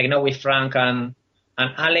Frank and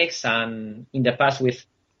Alex, and in the past with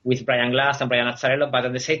Brian Glass and Brian Azzarello. But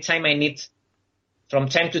at the same time, I need from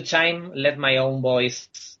time to time let my own voice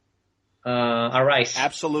arise.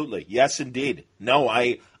 Absolutely, yes, indeed. No,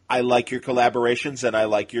 I like your collaborations and I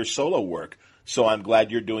like your solo work. So I'm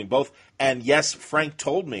glad you're doing both. And yes, Frank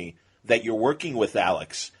told me that you're working with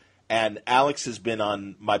Alex, and Alex has been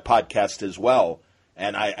on my podcast as well.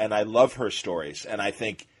 And I love her stories, and I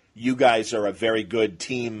think you guys are a very good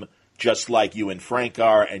team, just like you and Frank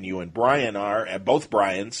are, and you and Brian are, and both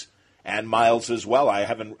Brians, and Miles as well. I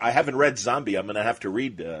haven't read Zombie. I'm going to have to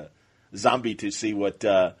read Zombie to see what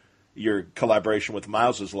your collaboration with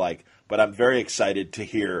Miles is like. But I'm very excited to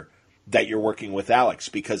hear that you're working with Alex,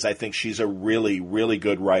 because I think she's a really, really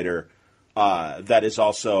good writer that is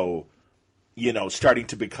also, starting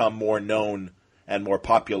to become more known and more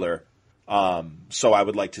popular. So I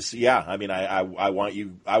would like to see. Yeah, I mean, I want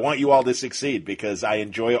you all to succeed because I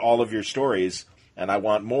enjoy all of your stories, and I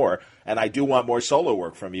want more, and I do want more solo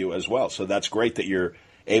work from you as well. So that's great that you're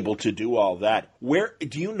able to do all that. Where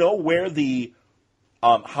do you know where the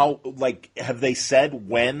have they said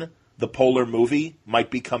when the Polar movie might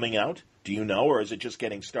be coming out? Do you know, or is it just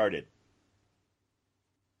getting started?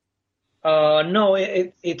 No,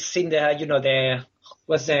 it's in the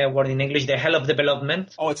what's the word in English? The hell of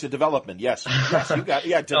development. Oh, it's a development. Yes, yes, you got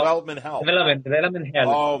development hell. Development hell.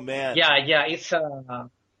 Oh man. Yeah. It's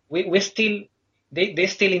we still they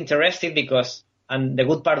still interested because, and the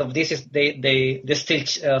good part of this is they still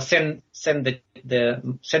send me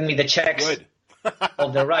the checks. Good.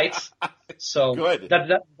 Of the rights. So good. That's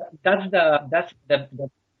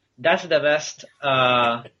the best.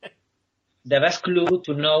 The best clue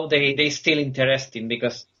to know they still interested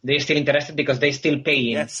because they still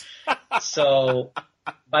paying. Yes. So,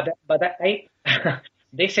 but I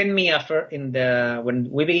they sent me when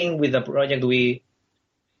we begin with the project.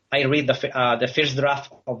 I read the first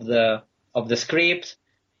draft of the script,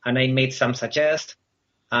 and I made some suggestions,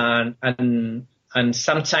 and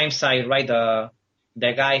sometimes I write the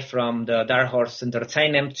guy from the Dark Horse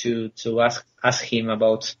Entertainment to ask him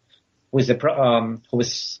about who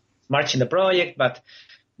is marching the project, but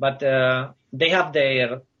they have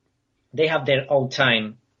their own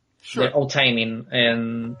time, sure. Their own timing,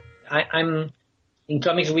 and I'm in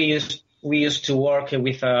comics. We used to work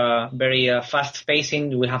with a very fast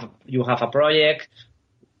pacing. You have a project,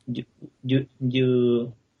 you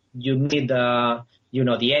meet the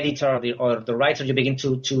editor or the writer. You begin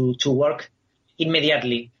to work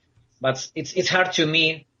immediately, but it's hard to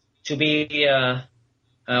me to be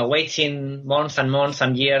waiting months and months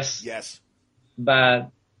and years. Yes.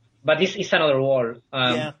 But this is another world.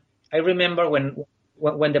 Yeah. I remember when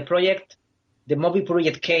the movie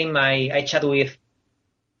project came, I chat with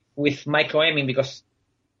Mike Oemi because,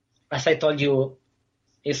 as I told you,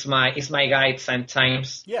 is my guide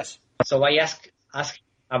sometimes. Yes. So I asked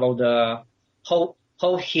about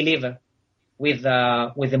how he lived with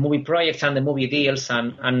the movie projects and the movie deals,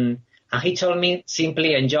 and he told me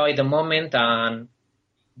simply enjoy the moment, and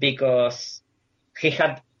because he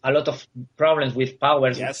had a lot of problems with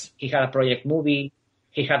powers. Yes. He had a project movie,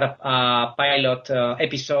 he had a pilot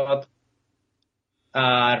episode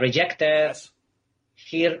rejected. Yes.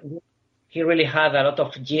 He really had a lot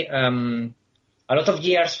of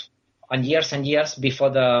years and years before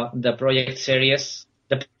the project series,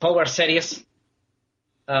 the Power series,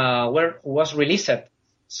 was released.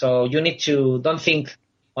 So you need to don't think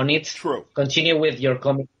on it. True. Continue with your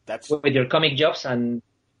comic jobs, and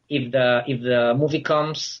if the movie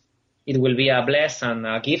comes, it will be a bless and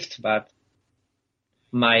a gift. But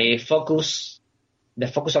the focus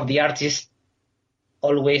of the artist,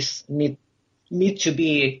 always need to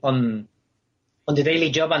be on the daily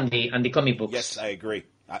job and the comic books. Yes, I agree.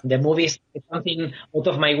 The movies is something out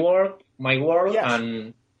of my world, yes.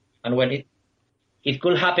 and when it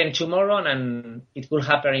could happen tomorrow, and it could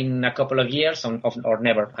happen in a couple of years or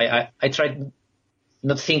never. I tried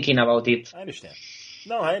not thinking about it. I understand.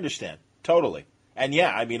 No, I understand totally. And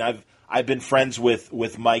yeah, I mean, I've been friends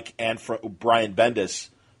with Mike and Brian Bendis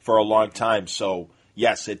for a long time. So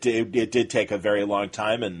yes, it did take a very long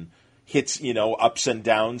time and hits, ups and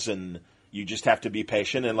downs, and you just have to be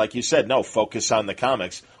patient. And like you said, no, focus on the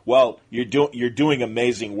comics. Well, you're doing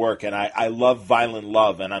amazing work, and I love Violent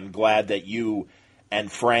Love, and I'm glad that you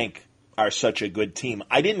and Frank are such a good team.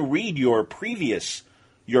 I didn't read your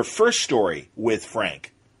first story with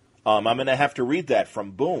Frank. I'm going to have to read that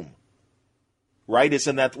from Boom. Right?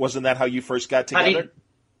 Wasn't that how you first got together?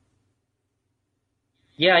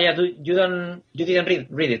 Yeah. You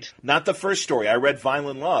didn't read it. Not the first story. I read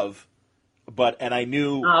Violent Love, and I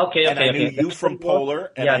knew I knew you from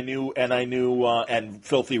Polar, and I knew and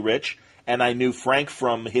Filthy Rich, and I knew Frank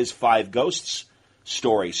from his Five Ghosts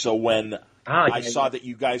story. So when I saw that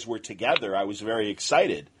you guys were together, I was very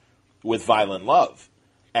excited with Violent Love,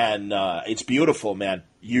 and it's beautiful, man.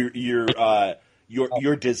 Your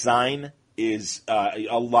design is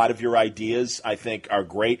a lot of your ideas, I think, are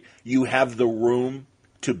great. You have the room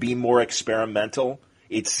to be more experimental,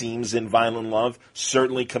 it seems, in Violent Love,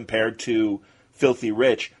 certainly compared to Filthy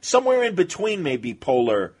Rich. Somewhere in between maybe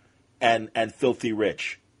Polar and Filthy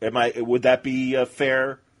Rich. Would that be a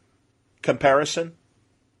fair comparison?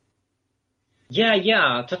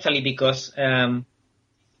 Yeah, totally, because I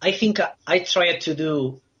think I tried to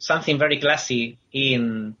do something very classy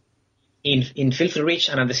in Filthy Rich,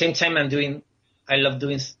 and at the same time I love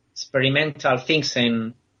doing experimental things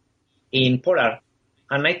in Polar,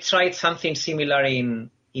 and I tried something similar in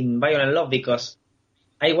in Violent Love because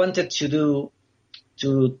I wanted to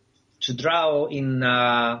draw in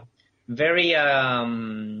a very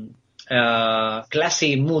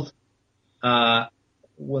classy mood,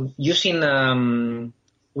 using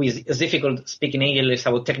it's difficult speaking English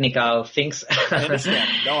about technical things. I understand.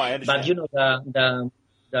 No, I understand. But you know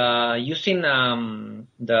the using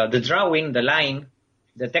the drawing, the line,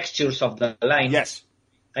 the textures of the line. Yes.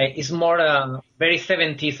 It's more very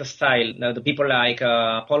 70s style. The people like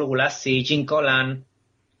Paul Gulassi, Gene Colan.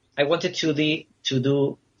 I wanted to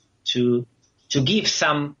give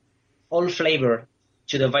some old flavor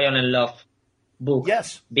to the Violent Love book.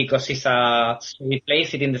 Yes. Because so we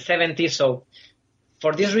placed it in the 70s. So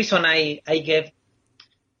for this reason, I gave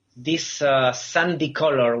this sandy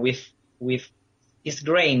color with its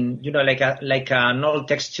grain, like an old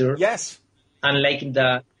texture. Yes. And like in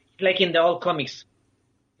the old comics,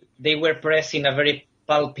 they were pressed in a very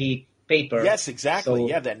pulpy paper. Yes, exactly.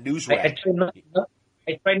 So that news rack.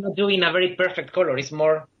 I try not doing a very perfect color. It's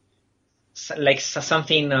more like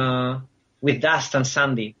something with dust and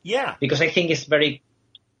sandy. Yeah. Because I think it's very,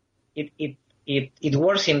 it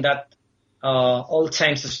works in that old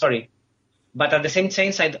times story. But at the same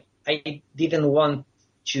time, I didn't want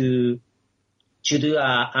to do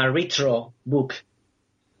a retro book.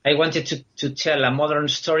 I wanted to tell a modern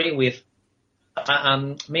story with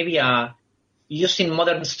maybe using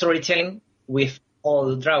modern storytelling with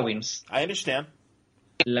old drawings. I understand.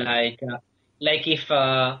 Like if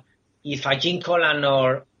a Gene Colan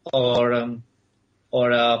or other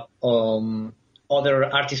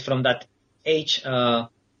artists from that age, I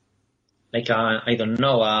don't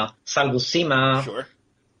know, Sal Buscema, sure.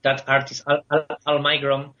 That artist Al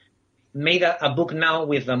Milgrom made a book now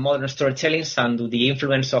with modern storytelling and the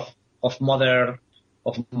influence of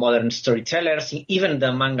modern storytellers, even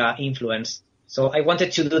the manga influence. So I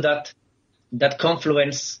wanted to do that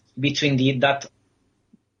confluence between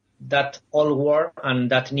that old war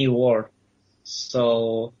and that new war.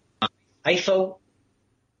 So I thought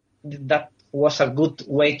that was a good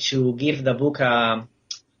way to give the book a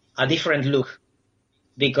different look,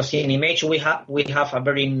 because in Image we have a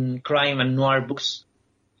very crime and noir books.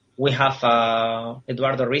 We have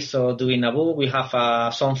Eduardo Rizzo doing a book. We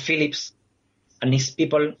have Sean Phillips, and his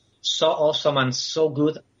people so awesome and so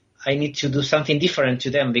good. I need to do something different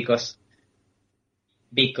to them because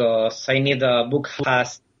I need a book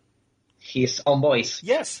has his own voice.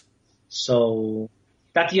 Yes. So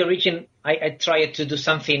that's the origin. I tried to do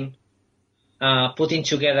something, putting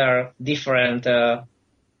together different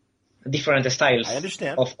styles. I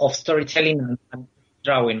understand. Of storytelling and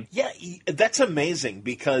drawing. Yeah, that's amazing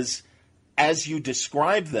because as you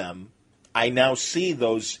describe them, I now see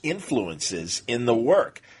those influences in the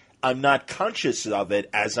work. I'm not conscious of it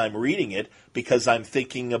as I'm reading it because I'm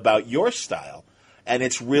thinking about your style. And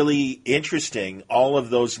it's really interesting. All of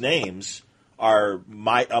those names are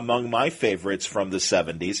among my favorites from the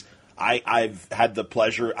 70s. I've had the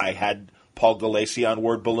pleasure. I had Paul Galassi on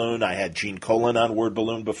Word Balloon. I had Gene Colan on Word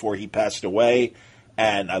Balloon before he passed away.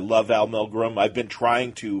 And I love Al Milgrom. I've been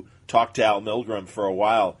trying to talk to Al Milgrom for a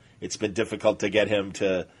while. It's been difficult to get him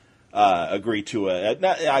to agree to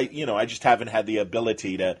I just haven't had the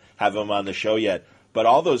ability to have him on the show yet. But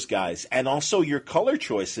all those guys, and also your color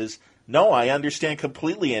choices, no, I understand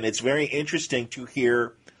completely. And it's very interesting to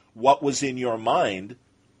hear what was in your mind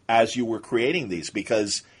as you were creating these,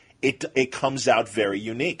 because it comes out very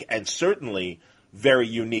unique, and certainly very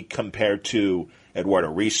unique compared to Eduardo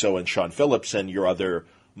Rizzo and Sean Phillips and your other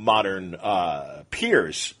modern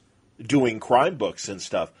peers doing crime books and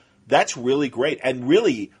stuff. That's really great. And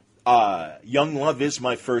really, Young Love is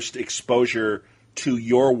my first exposure to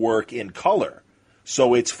your work in color.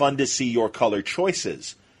 So it's fun to see your color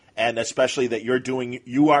choices, and especially that you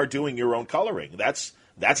are doing your own coloring. That's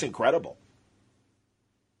incredible.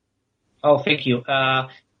 Oh, thank you. I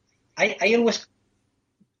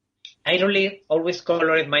really always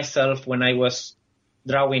colored myself when I was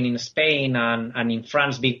drawing in Spain and in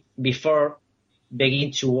France before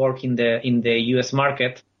beginning to work in the US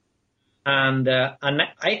market, and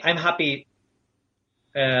I'm happy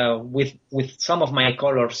with some of my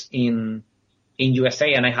colors in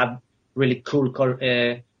USA, and I have really cool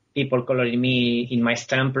people coloring me in my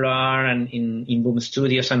Stampler and in Boom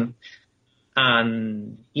Studios, and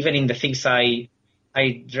even in the things I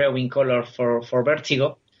draw in color for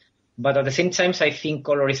Vertigo. But at the same time, I think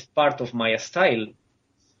color is part of my style.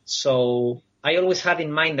 So I always had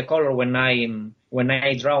in mind the color when I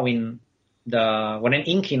draw when I'm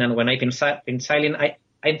inking and when I'm penciling.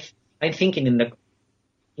 I'm thinking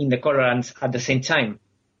in the color and at the same time,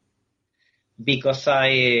 because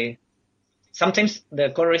sometimes the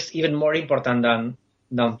color is even more important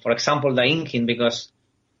for example, the inking, because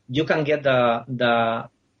you can get the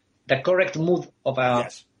correct mood of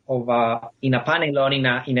in a panel or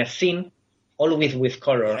in a scene, always with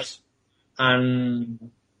colors. Yes.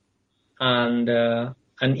 And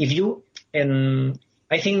if you,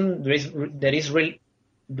 I think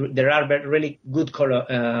there are really good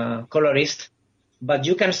colorists, but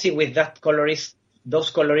you can see with those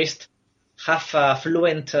colorists have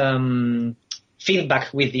fluent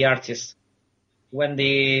feedback with the artist. When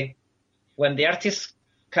the artist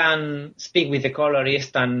can speak with the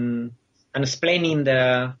colorist and explaining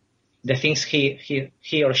the things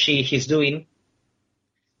he or she is doing,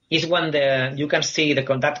 is when you can see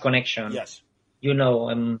that connection. Yes. In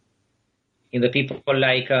the people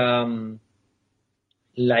like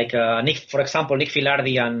Nick, for example, Nick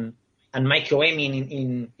Filardi and Mike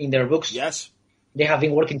Oemi in their books. Yes. They have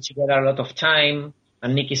been working together a lot of time,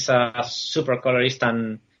 and Nick is a super colorist,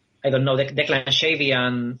 and I don't know, Declan Shavy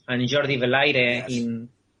and Jordi Velaire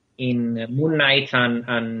in Moon Knight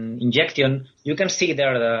and Injection. You can see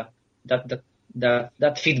there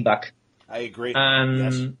that feedback. I agree.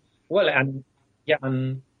 And well, and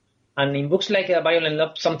in books like Violent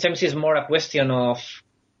Love, sometimes it's more a question of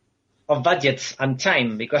budgets and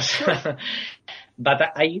time, because but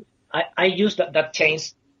I use that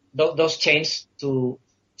change, those changes to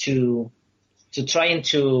trying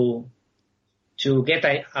to get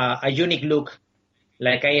a unique look,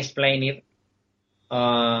 like I explained it,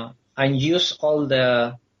 and use all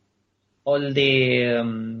the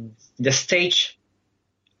stage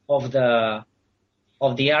of the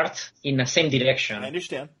art in the same direction. I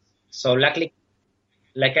understand. So luckily,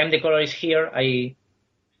 like I'm the colorist here, I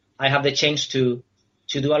have the chance to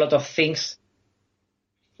do a lot of things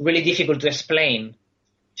really difficult to explain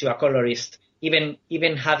to a colorist. Even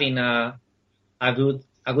having a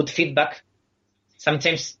good feedback,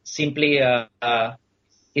 sometimes simply are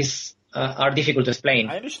difficult to explain.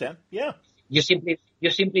 I understand. Yeah. You simply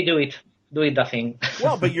do it the thing.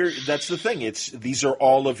 Well, but that's the thing. These are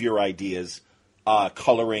all of your ideas,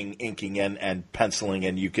 coloring, inking, and penciling,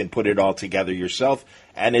 and you can put it all together yourself.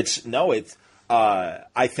 And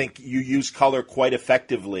I think you use color quite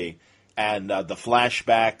effectively, and the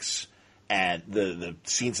flashbacks and the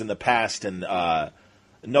scenes in the past, and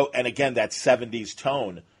again that 70s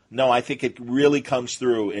tone. No, I think it really comes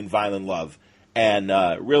through in Violent Love, and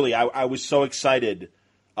really, I was so excited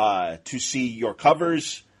to see your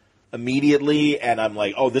covers immediately, and I'm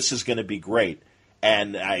like, oh, this is going to be great.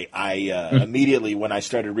 And I immediately, when I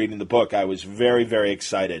started reading the book, I was very, very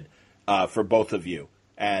excited for both of you.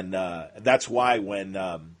 And that's why when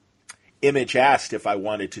Image asked if I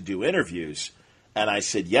wanted to do interviews, and I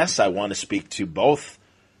said, yes, I want to speak to both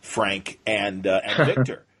Frank and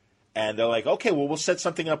Victor. And they're like, okay, well, we'll set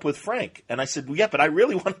something up with Frank. And I said, well, yeah, but I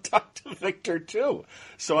really want to talk to Victor too.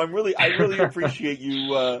 So I really appreciate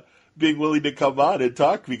you being willing to come on and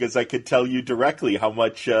talk, because I could tell you directly how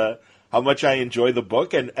much I enjoy the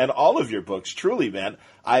book and all of your books. Truly, man,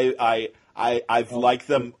 I've liked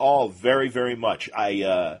them all very, very much.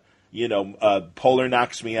 Polar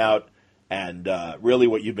knocks me out, and really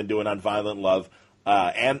what you've been doing on Violent Love,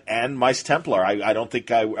 and Mice Templar. I don't think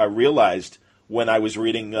I realized when I was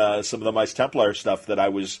reading some of the Mice Templar stuff that I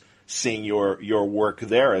was seeing your work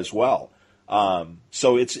there as well.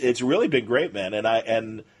 So it's really been great, man.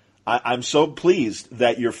 And I'm so pleased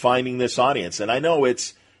that you're finding this audience. And I know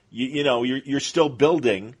you're still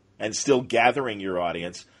building and still gathering your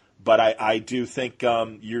audience, but I do think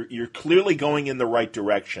you're clearly going in the right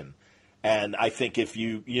direction. And I think if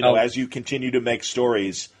as you continue to make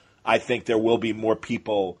stories, I think there will be more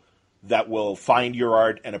people that will find your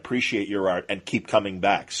art and appreciate your art and keep coming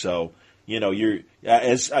back. So,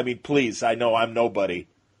 please, I know I'm nobody,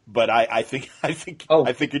 but I think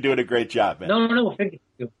you're doing a great job, man. No, thank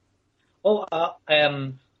you. Now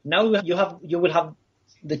you will have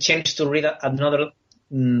the chance to read another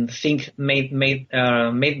thing made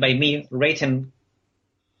by me, written,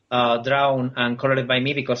 drawn, and colored by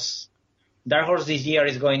me, because Dark Horse this year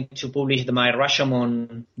is going to publish my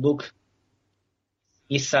Rashomon book.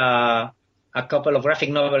 It's a couple of graphic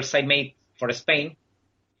novels I made for Spain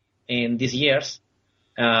in these years.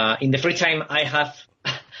 In the free time I have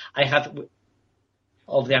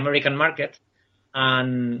of the American market,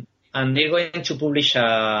 and they're going to publish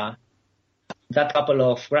that couple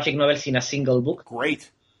of graphic novels in a single book. Great.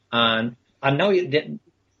 And now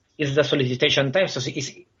it's the solicitation time, so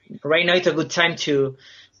right now it's a good time to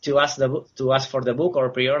ask for the book or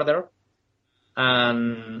pre-order.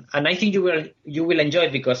 And I think you will enjoy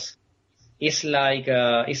it, because it's like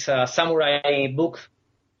it's a samurai book,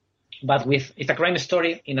 but it's a crime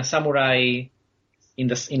story in a samurai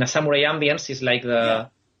in a samurai ambience. It's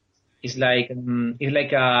like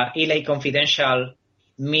LA Confidential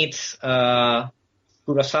meets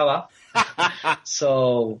Kurosawa.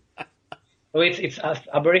 So it's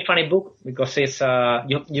a very funny book because it's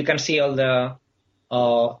you can see all the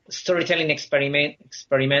storytelling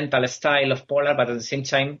experimental style of Polar, but at the same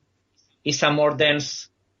time, it's a more dense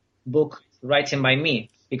book written by me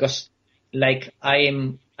because, like, I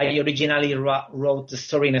originally wrote the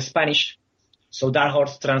story in Spanish, so Dark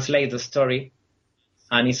Horse translates the story,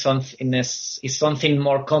 and it's something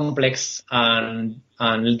more complex and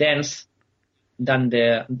dense than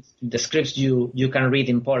the scripts you can read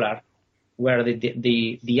in Polar, where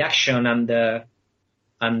the action and the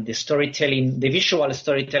storytelling, the visual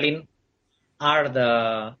storytelling, are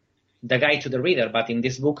the guide to the reader. But in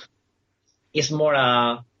this book, it's more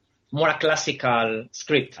a classical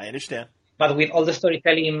script. I understand. But with all the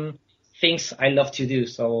storytelling things I love to do,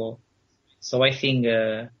 so I think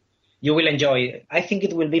you will enjoy it. I think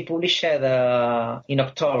it will be published in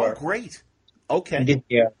October. Oh, great. Okay. This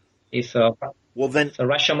year. It's well then. So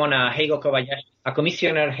Rashomon, a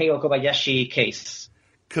Commissioner Heigo Kobayashi case.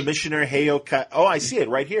 Commissioner Heigo. Oh, I see it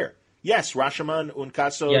right here. Yes, Rashomon, un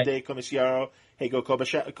caso de Comisario Heigo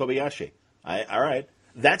Kobayashi. All right.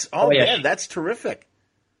 That's man, that's terrific.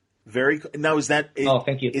 Very now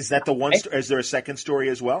thank you. Is that the one? Is there a second story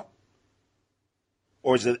as well?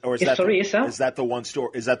 Or is that the one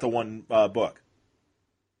story? Is that the one book?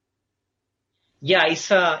 Yeah, it's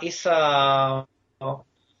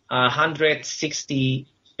 160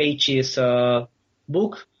 pages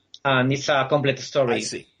book, and it's a complete story. I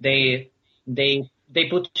see. They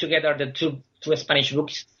put together the two Spanish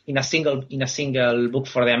books in a single book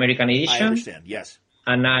for the American edition. I understand. Yes.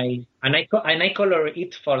 And I color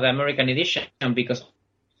it for the American edition because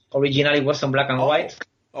originally it was on black and white.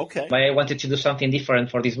 Okay. But I wanted to do something different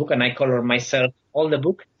for this book, and I color myself all the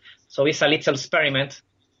book. So it's a little experiment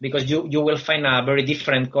because you will find a very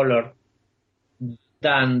different color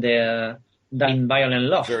than in Violent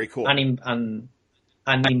Love. Very cool. And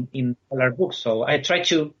in color books. So I try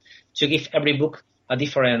to give every book a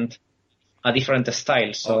different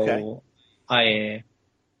style. So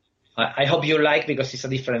I hope you like because it's a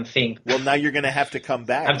different thing. Well, now you're going to have to come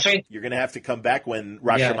back. You're going to have to come back when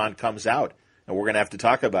Rashomon comes out, and we're going to have to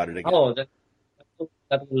talk about it again. Oh, that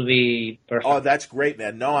will be perfect. Oh, that's great,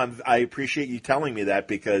 man. No, I appreciate you telling me that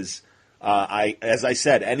because as I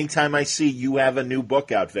said, anytime I see you have a new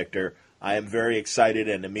book out, Victor, I am very excited,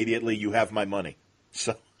 and immediately you have my money.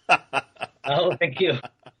 So. Oh, thank you.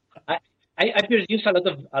 I produce a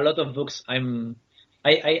lot of books. I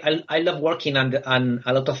love working on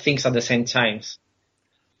a lot of things at the same time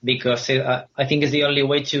because I think it's the only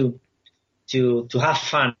way to have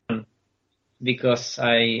fun because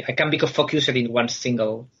I can be focused in one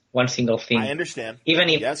single thing. I understand. Even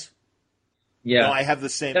if no, I have the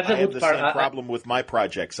same problem with my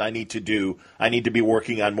projects. I need to be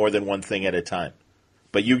working on more than one thing at a time.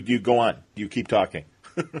 But you go on. You keep talking.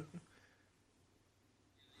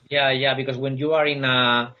 Yeah, because when you are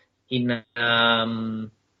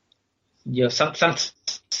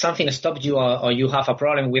something stops you or you have a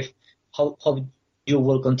problem with how you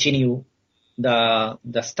will continue the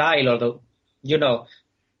style or you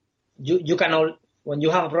can when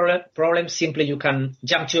you have a problem simply you can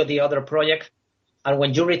jump to the other project, and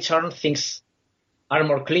when you return things are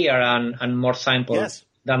more clear and more simple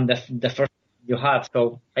than the first you had.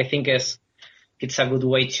 So I think it's a good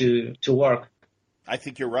way to work. I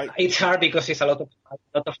think you're right. It's hard because it's a lot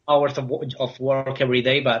of hours of work every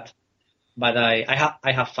day, but I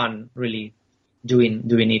have fun really doing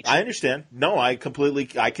it. I understand. No, I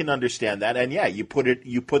can understand that. And you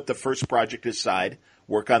put the first project aside,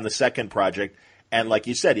 work on the second project, and like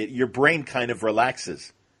you said, your brain kind of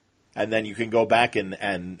relaxes, and then you can go back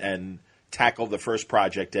and tackle the first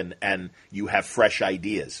project, and you have fresh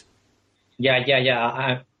ideas.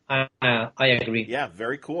 Yeah. I agree. Yeah,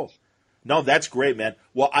 very cool. No, that's great, man.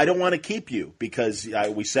 Well, I don't want to keep you because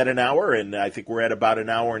we said an hour, and I think we're at about an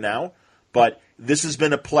hour now. But this has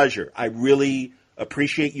been a pleasure. I really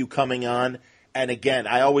appreciate you coming on. And again,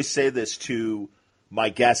 I always say this to my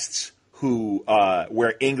guests who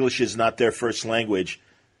where English is not their first language.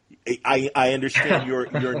 I understand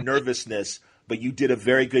your nervousness, but you did a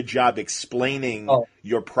very good job explaining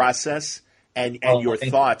your process and your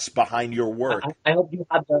thoughts behind your work. I hope you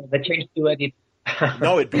had the chance to edit.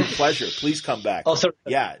 No, it'd be a pleasure. Please come back. Oh, sorry.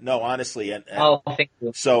 Yeah, no, honestly. And thank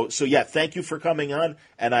you. So yeah, thank you for coming on.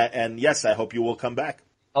 And yes, I hope you will come back.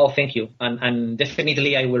 Oh, thank you. And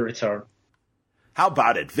definitely I will return. How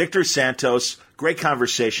about it? Victor Santos, great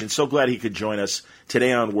conversation. So glad he could join us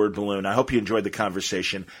today on Word Balloon. I hope you enjoyed the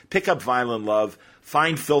conversation. Pick up Violent Love.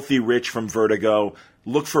 Find Filthy Rich from Vertigo.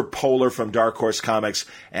 Look for Polar from Dark Horse Comics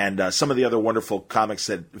and some of the other wonderful comics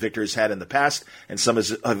that Victor has had in the past and some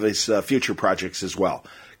of his future projects as well.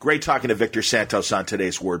 Great talking to Victor Santos on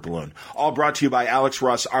today's Word Balloon. All brought to you by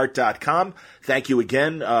AlexRossArt.com. Thank you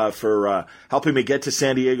again for helping me get to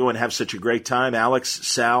San Diego and have such a great time. Alex,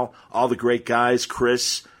 Sal, all the great guys,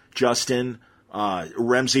 Chris, Justin,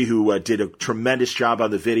 Remzi, who did a tremendous job on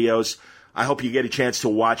the videos. I hope you get a chance to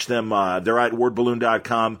watch them. They're at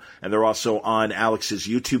wordballoon.com, and they're also on Alex's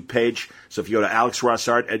YouTube page. So if you go to Alex Ross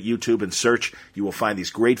Art at YouTube and search, you will find these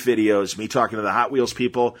great videos, me talking to the Hot Wheels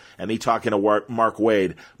people and me talking to Mark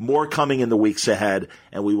Waid. More coming in the weeks ahead,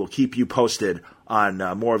 and we will keep you posted on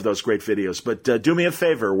more of those great videos. But do me a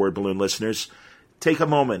favor, Word Balloon listeners. Take a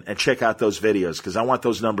moment and check out those videos because I want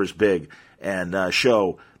those numbers big and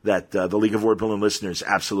show that the League of Word Balloon listeners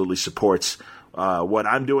absolutely supports what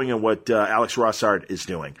I'm doing and what Alex Ross Art is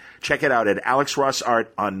doing. Check it out at Alex Ross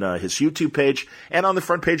Art on his YouTube page and on the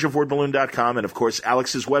front page of WordBalloon.com and, of course,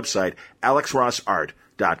 Alex's website,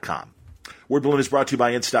 AlexRossArt.com. Word Balloon is brought to you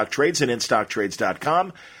by InStock Trades and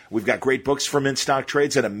InStockTrades.com. We've got great books from InStock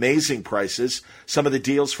Trades at amazing prices. Some of the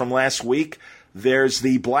deals from last week. There's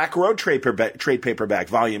the Black Road trade paperback,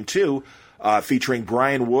 Volume 2, featuring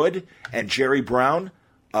Brian Wood and Jerry Brown.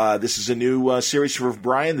 This is a new series for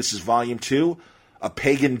Brian. This is Volume 2, A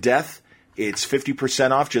Pagan Death. It's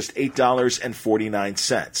 50% off, just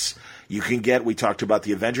 $8.49. You can get, we talked about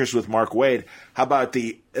the Avengers with Mark Waid. How about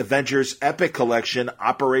the Avengers Epic Collection,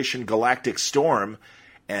 Operation Galactic Storm?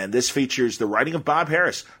 And this features the writing of Bob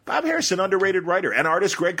Harris. Bob Harris, an underrated writer, and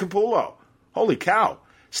artist Greg Capullo. Holy cow.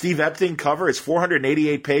 Steve Epting cover. It's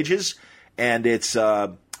 488 pages, and it's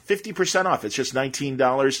 50% off. It's just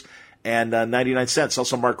 $19.99.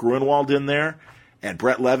 Also Mark Gruenwald in there, and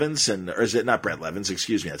Brett Levins, or is it not Brett Levins?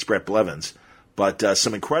 Excuse me, it's Brett Blevins. But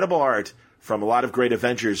some incredible art from a lot of great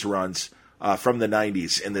Avengers runs from the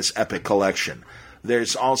 90s in this epic collection.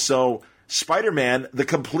 There's also Spider-Man, the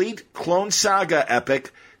complete Clone Saga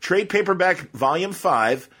epic, trade paperback Volume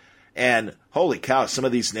 5, and holy cow, some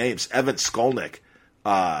of these names, Evan Skolnick,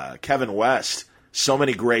 Kevin West, so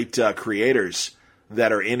many great creators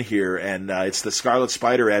that are in here, and it's the Scarlet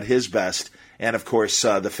Spider at his best, and of course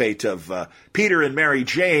the fate of Peter and Mary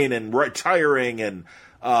Jane, and retiring, and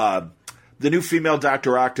the new female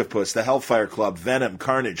Dr. Octopus, the Hellfire Club, Venom,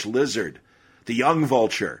 Carnage, Lizard, the Young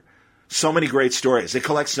Vulture. So many great stories. It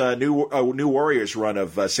collects a new Warriors run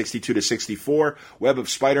of 62 to 64, Web of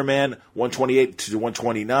Spider-Man 128 to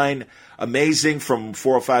 129, Amazing from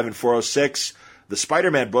 405 and 406, the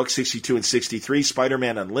Spider-Man book, 62 and 63,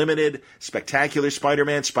 Spider-Man Unlimited, Spectacular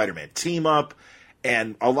Spider-Man, Spider-Man Team Up,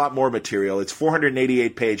 and a lot more material. It's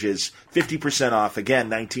 488 pages, 50% off, again,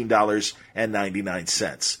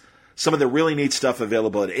 $19.99. Some of the really neat stuff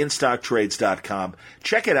available at InStockTrades.com.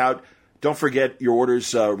 Check it out. Don't forget your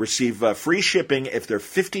orders receive free shipping if they're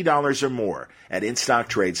 $50 or more at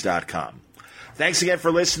InStockTrades.com. Thanks again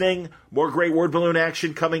for listening. More great Word Balloon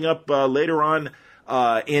action coming up later on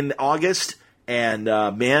in August. And,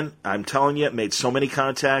 man, I'm telling you, it made so many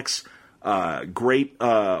contacts, great,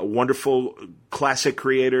 wonderful classic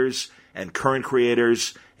creators and current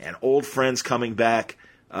creators and old friends coming back.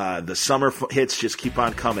 The summer hits just keep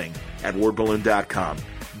on coming at wordballoon.com.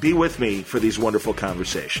 Be with me for these wonderful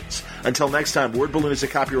conversations. Until next time, Word Balloon is a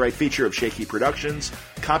copyright feature of Shaky Productions,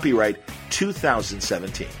 copyright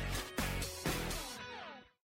 2017.